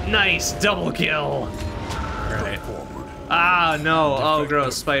 Nice, double kill! Alright. Ah, no. Oh,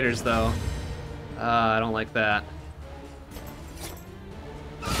 gross. Spiders, though. I don't like that.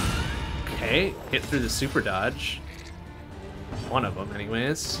 Okay, hit through the super dodge. One of them,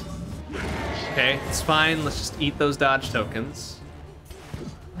 anyways. Okay, it's fine. Let's just eat those dodge tokens.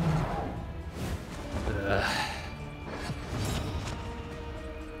 Ugh.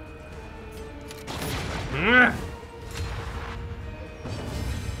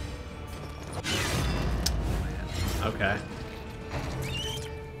 Okay.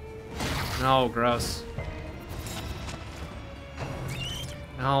 No, gross.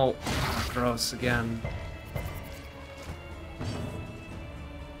 No, gross again.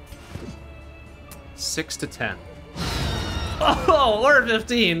 6 to 10. Oh, or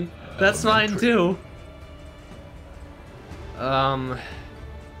 15. That's fine too. What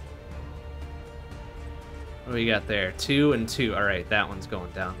do we got there? 2 and 2. All right, that one's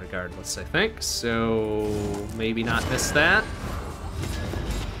going down regardless, I think. So maybe not miss that.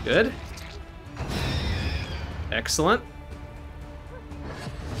 Good. Excellent.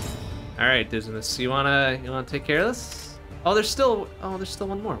 All right, Dismas, you wanna take care of this? Oh, there's still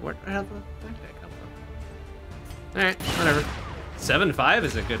one more. Where did that come from? All right, whatever. 7-5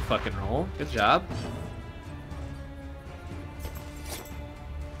 is a good fucking roll. Good job.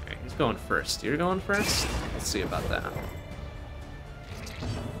 Who's going first? You're going first? We'll see about that.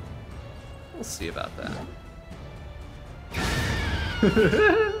 We'll see about that.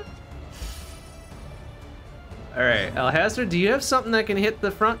 Alright, Alhazard, do you have something that can hit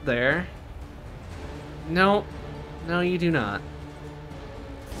the front there? No. No, you do not.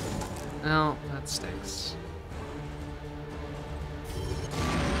 No, that stinks.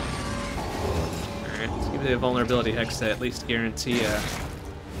 Alright, let's give you a vulnerability X to at least guarantee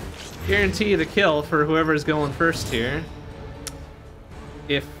the kill for whoever's going first here.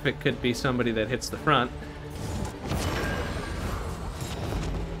 If it could be somebody that hits the front.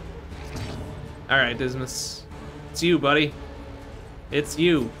 Alright, Dismas. It's you, buddy. It's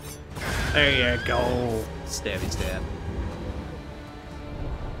you. There you go. Stabby stab.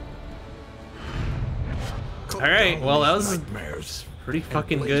 Alright, well that was pretty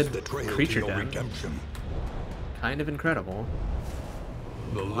fucking good creature death. Kind of incredible.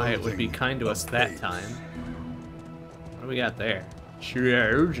 Why it would be kind to us that time. What do we got there?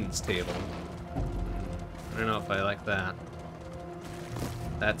 Surgeon's table. don't know if I like that.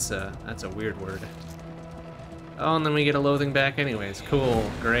 That's a weird word. Oh, and then we get a loathing back anyways. Cool,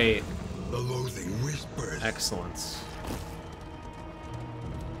 great. The loathing whispers. Excellent.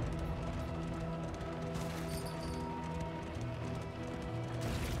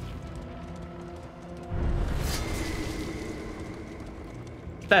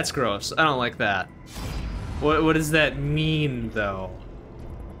 That's gross. I don't like that. What does that mean, though?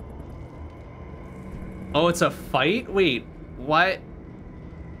 Oh, it's a fight? Wait, what?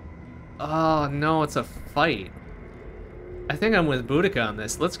 Oh, no, it's a fight. I think I'm with Boudica on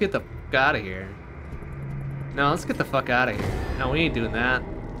this. Let's get the fuck out of here. No, let's get the fuck out of here. No, we ain't doing that.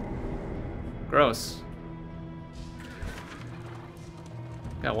 Gross.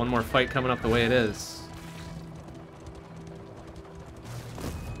 Got one more fight coming up the way it is.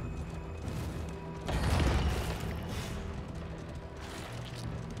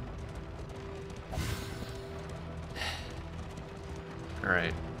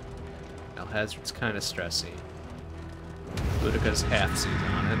 Alright. Now Hazard's kind of stressy. Boudica's half-seat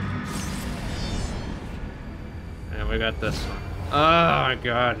on it. And we got this one. Oh my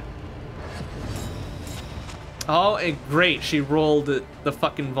god. Oh, great. She rolled the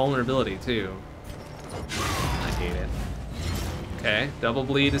fucking vulnerability, too. I hate it. Okay, double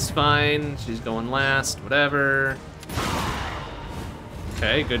bleed is fine. She's going last, whatever.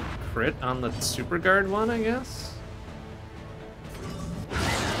 Okay, good crit on the super guard one, I guess.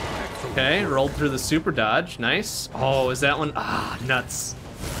 Okay, rolled through the super dodge. Nice. Oh, is that one? Ah, nuts.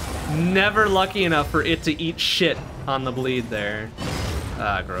 Never lucky enough for it to eat shit on the bleed there.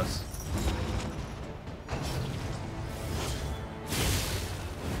 Ah, gross.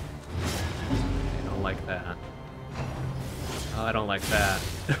 I don't like that. Oh, I don't like that.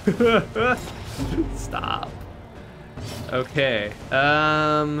 Stop. Okay.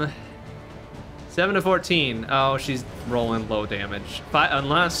 7 to 14. Oh, she's rolling low damage.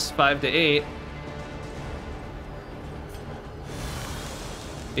 Unless 5 to 8.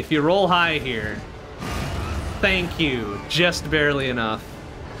 If you roll high here, thank you. Just barely enough.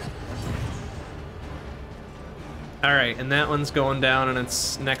 All right, and that one's going down in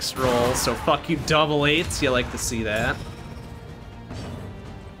its next roll. So fuck you, double 8s. You like to see that.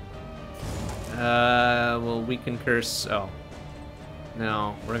 Well, we can curse. Oh.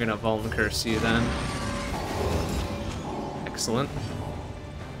 No, we're gonna Vuln curse you then. Excellent.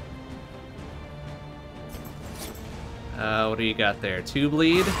 What do you got there? 2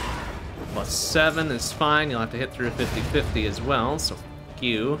 bleed. Plus 7 is fine. You'll have to hit through a 50-50 as well, so fuck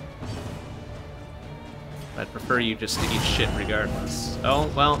you. I'd prefer you just to eat shit regardless.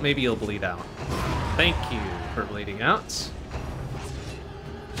 Oh, well, maybe you'll bleed out. Thank you for bleeding out.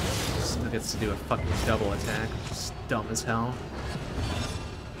 Still gets to do a fucking double attack, which is dumb as hell.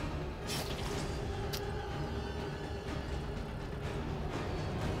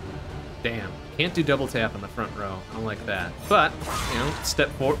 Damn, can't do double tap on the front row. I don't like that. But, you know, step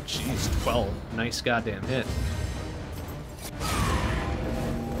forward. Jeez, 12. Nice goddamn hit.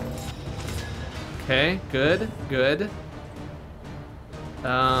 Okay, good, good.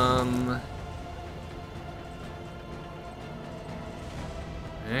 I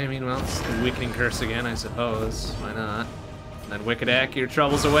mean, well, it's the Weakening Curse again, I suppose. Why not? And then Wicked Act, your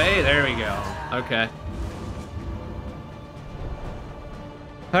troubles away. There we go. Okay.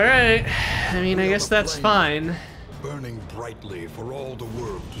 All right. I mean, I guess that's fine. Burning brightly for all the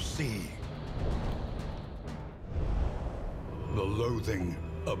world to see. The loathing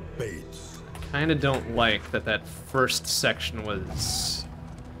abates. Kinda don't like that first section was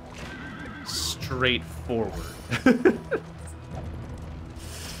straightforward.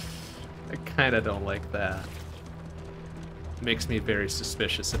 I kinda don't like that. Makes me very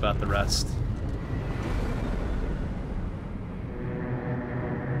suspicious about the rest.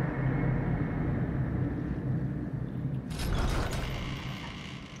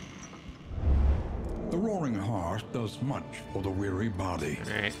 The Roaring Heart does much for the weary body.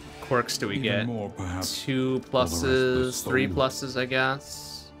 Alright, quirks do we get? More, perhaps, 2 pluses, 3 pluses, I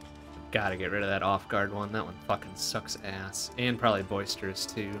guess. Gotta get rid of that off-guard one. That one fucking sucks ass. And probably boisterous,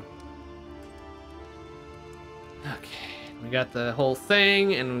 too. Okay, we got the whole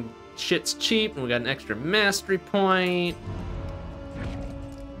thing, and shit's cheap, and we got an extra mastery point.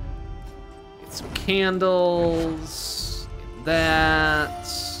 Get some candles. Get that.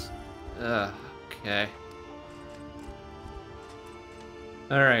 Okay.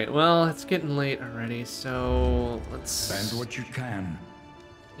 Alright, well, it's getting late already, so let's spend what you can.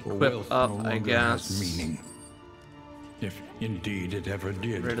 Equip up, I guess. Meaning, if indeed it ever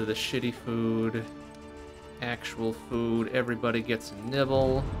did. Get rid of the shitty food. Actual food. Everybody gets a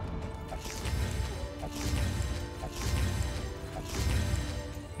nibble.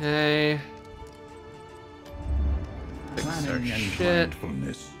 Okay. Fix our Planning and shit.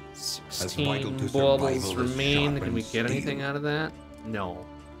 mindfulness. 16 baubles remain. Can we get anything out of that? No.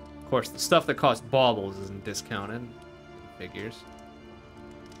 Of course, the stuff that costs baubles isn't discounted. Figures.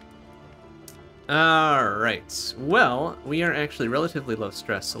 Alright. Well, we are actually relatively low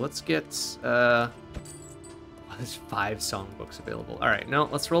stress, so let's get... oh, there's 5 songbooks available. Alright, no,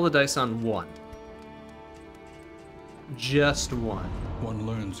 let's roll the dice on 1. Just 1. One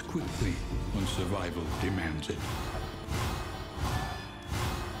learns quickly when survival demands it.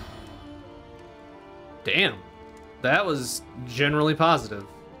 Damn. That was generally positive.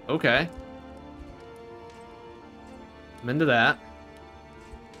 Okay. I'm into that.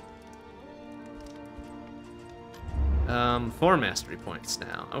 4 mastery points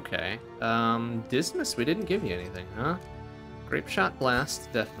now. Okay. Dismiss, we didn't give you anything, huh? Grape Shot Blast,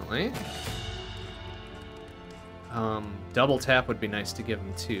 definitely. Double Tap would be nice to give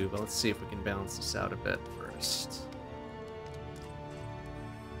him too, but let's see if we can balance this out a bit first.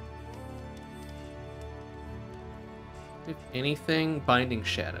 If anything, Binding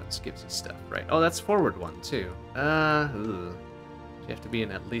Shadows gives you stuff, right? Oh, that's forward 1 too. You have to be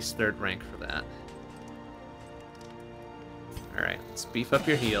in at least 3rd rank for that. Alright, let's beef up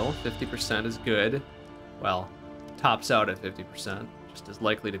your heal. 50% is good. Well, tops out at 50%, just as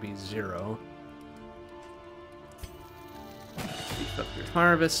likely to be 0. Beef up your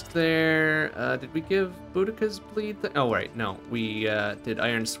harvest there. Did we give Boudica's bleed? Oh, right, no. We did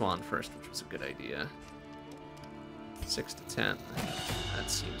Iron Swan first, which was a good idea. 6 to 10. That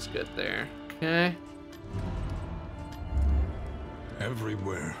seems good there. Okay.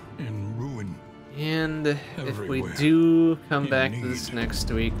 Everywhere in ruin. And if we Everywhere. do come back to need. this next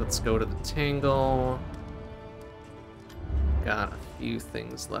week, let's go to the Tangle. Got a few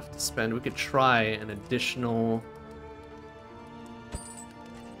things left to spend. We could try an additional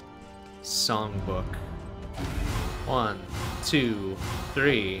songbook. 1, 2,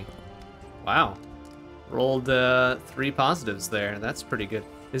 3. Wow. Rolled 3 positives there. That's pretty good.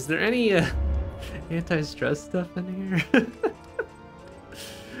 Is there any anti-stress stuff in here?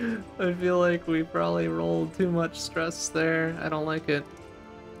 I feel like we probably rolled too much stress there. I don't like it.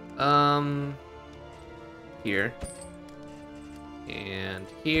 Here. And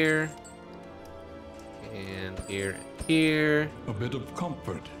here. And here and here. A bit of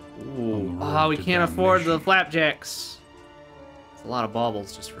comfort. Ooh. Oh, we can't afford the flapjacks. It's a lot of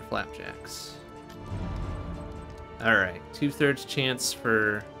baubles just for flapjacks. Alright, 2/3 chance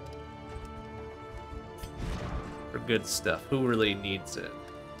for good stuff. Who really needs it?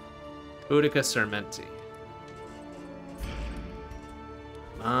 Boudica Sermenti.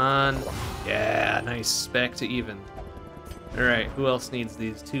 Come on. Yeah, nice. Back to even. Alright, who else needs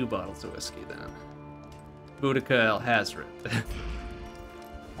these 2 bottles of whiskey then? Boudica El Hazret.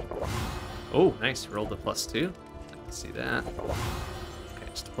 Oh, nice. Rolled a +2. Let's see that. Okay,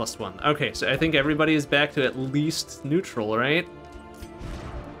 just a +1. Okay, so I think everybody is back to at least neutral, right?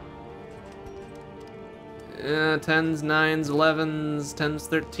 10s, 9s, 11s, 10s,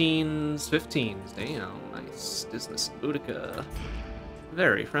 13s, 15s. Damn, nice. Dismiss and Boudica.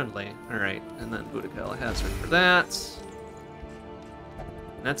 Very friendly. Alright, and then Boudica El Hazret for that.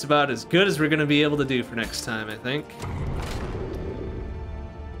 And that's about as good as we're going to be able to do for next time, I think.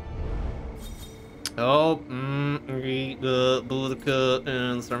 Oh, Boudica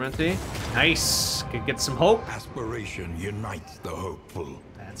and Sermenti. Nice. Could get some hope. Aspiration unites the hopeful.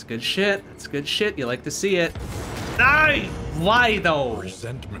 That's good shit. That's good shit. You like to see it. Aye! Why though?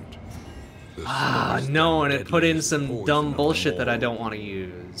 Resentment. The Ah, slowest no, and and it put in deadliest some poison dumb of them bullshit that I all. don't want to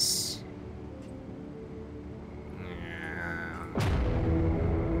use.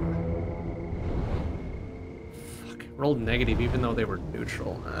 Fuck, rolled negative even though they were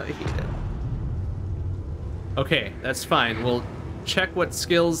neutral. I hate it. Okay, that's fine. We'll check what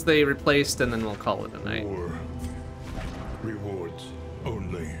skills they replaced and then we'll call it a night. War. Rewards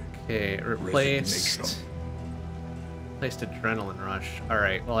only. Okay, replaced. Resignation. Replaced Adrenaline Rush.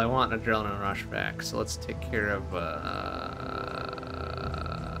 Alright, well I want Adrenaline Rush back, so let's take care of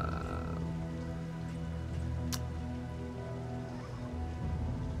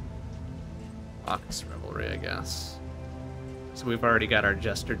Raucous Revelry, I guess. So we've already got our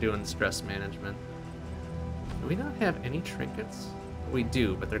Jester doing stress management. Do we not have any trinkets? We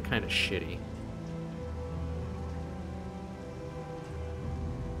do, but they're kind of shitty.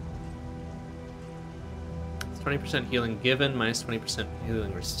 It's 20% healing given, minus 20%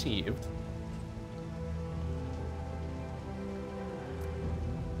 healing received.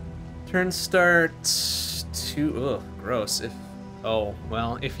 Turn start to... Ugh, gross. Oh,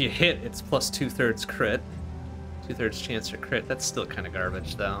 well, if you hit, it's plus 2/3 crit. 2/3 chance for crit. That's still kind of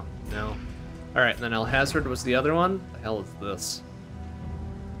garbage, though. No. Alright, and then El Hazard was the other one. The hell is this?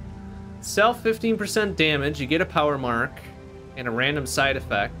 Self 15% damage, you get a power mark, and a random side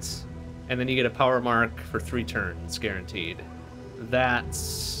effect, and then you get a power mark for 3 turns, guaranteed.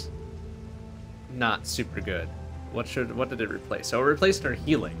 That's not super good. What did it replace? Oh, it replaced our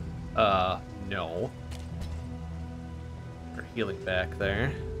healing. No. Our healing back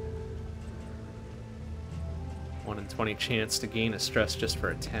there. 1 in 20 chance to gain a stress just for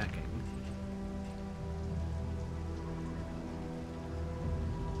attacking.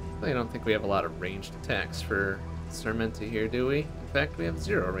 I don't think we have a lot of ranged attacks for Sarmenti here, do we? In fact, we have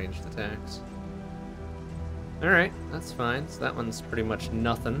 0 ranged attacks. Alright, that's fine. So that one's pretty much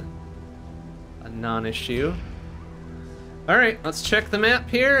nothing. A non-issue. Alright, let's check the map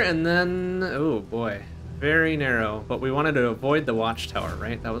here, and then... Oh, boy. Very narrow. But we wanted to avoid the watchtower,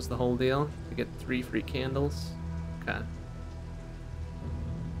 right? That was the whole deal? To get 3 free candles? Okay.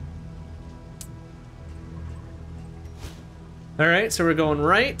 Alright, so we're going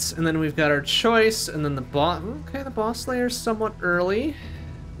right, and then we've got our choice, and then the boss... Okay, the boss layer's somewhat early.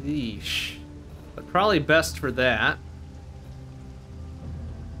 Yeesh. But probably best for that.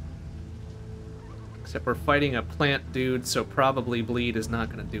 Except we're fighting a plant dude, so probably bleed is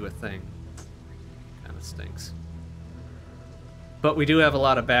not going to do a thing. Kind of stinks. But we do have a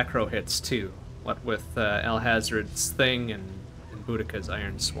lot of back row hits, too. What with El Hazard's thing and Boudica's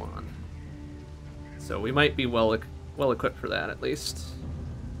Iron Swan. So we might be well equipped for that, at least.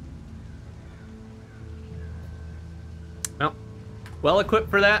 Well equipped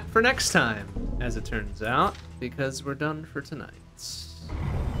for that for next time, as it turns out, because we're done for tonight.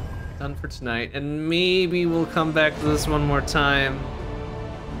 Done for tonight, and maybe we'll come back to this one more time.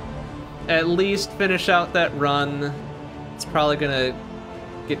 At least finish out that run. It's probably gonna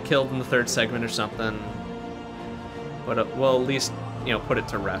get killed in the 3rd segment or something. But we'll at least, you know, put it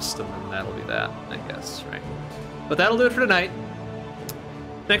to rest, and then that'll be that, I guess, right? But that'll do it for tonight.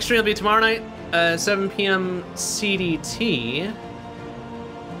 Next stream will be tomorrow night, 7 p.m. CDT.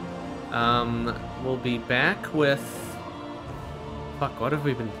 We'll be back with... Fuck, what have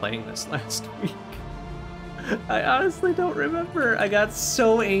we been playing this last week? I honestly don't remember. I got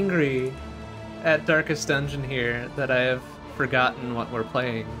so angry at Darkest Dungeon here that I have forgotten what we're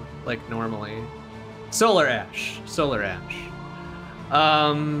playing, like normally. Solar Ash. Solar Ash.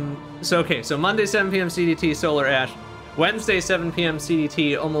 So Monday 7 p.m. CDT, Solar Ash. Wednesday 7 p.m.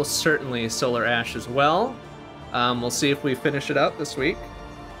 CDT, almost certainly Solar Ash as well. We'll see if we finish it out this week.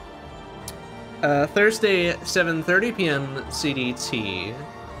 Thursday 7:30 p.m. CDT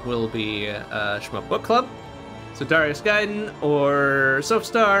will be Shmup Book Club. So Darius Gaiden or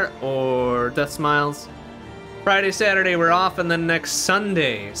Soapstar or Death Smiles. Friday, Saturday we're off, and then next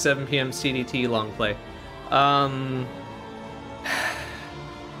Sunday 7 p.m. CDT long play.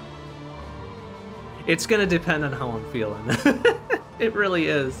 It's gonna depend on how I'm feeling. It really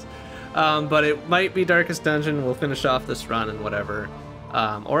is. But it might be Darkest Dungeon. We'll finish off this run and whatever.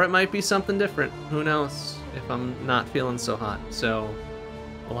 Or it might be something different. Who knows if I'm not feeling so hot. So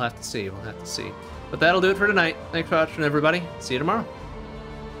we'll have to see. We'll have to see. But that'll do it for tonight. Thanks for watching, everybody. See you tomorrow.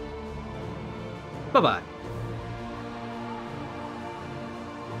 Bye-bye.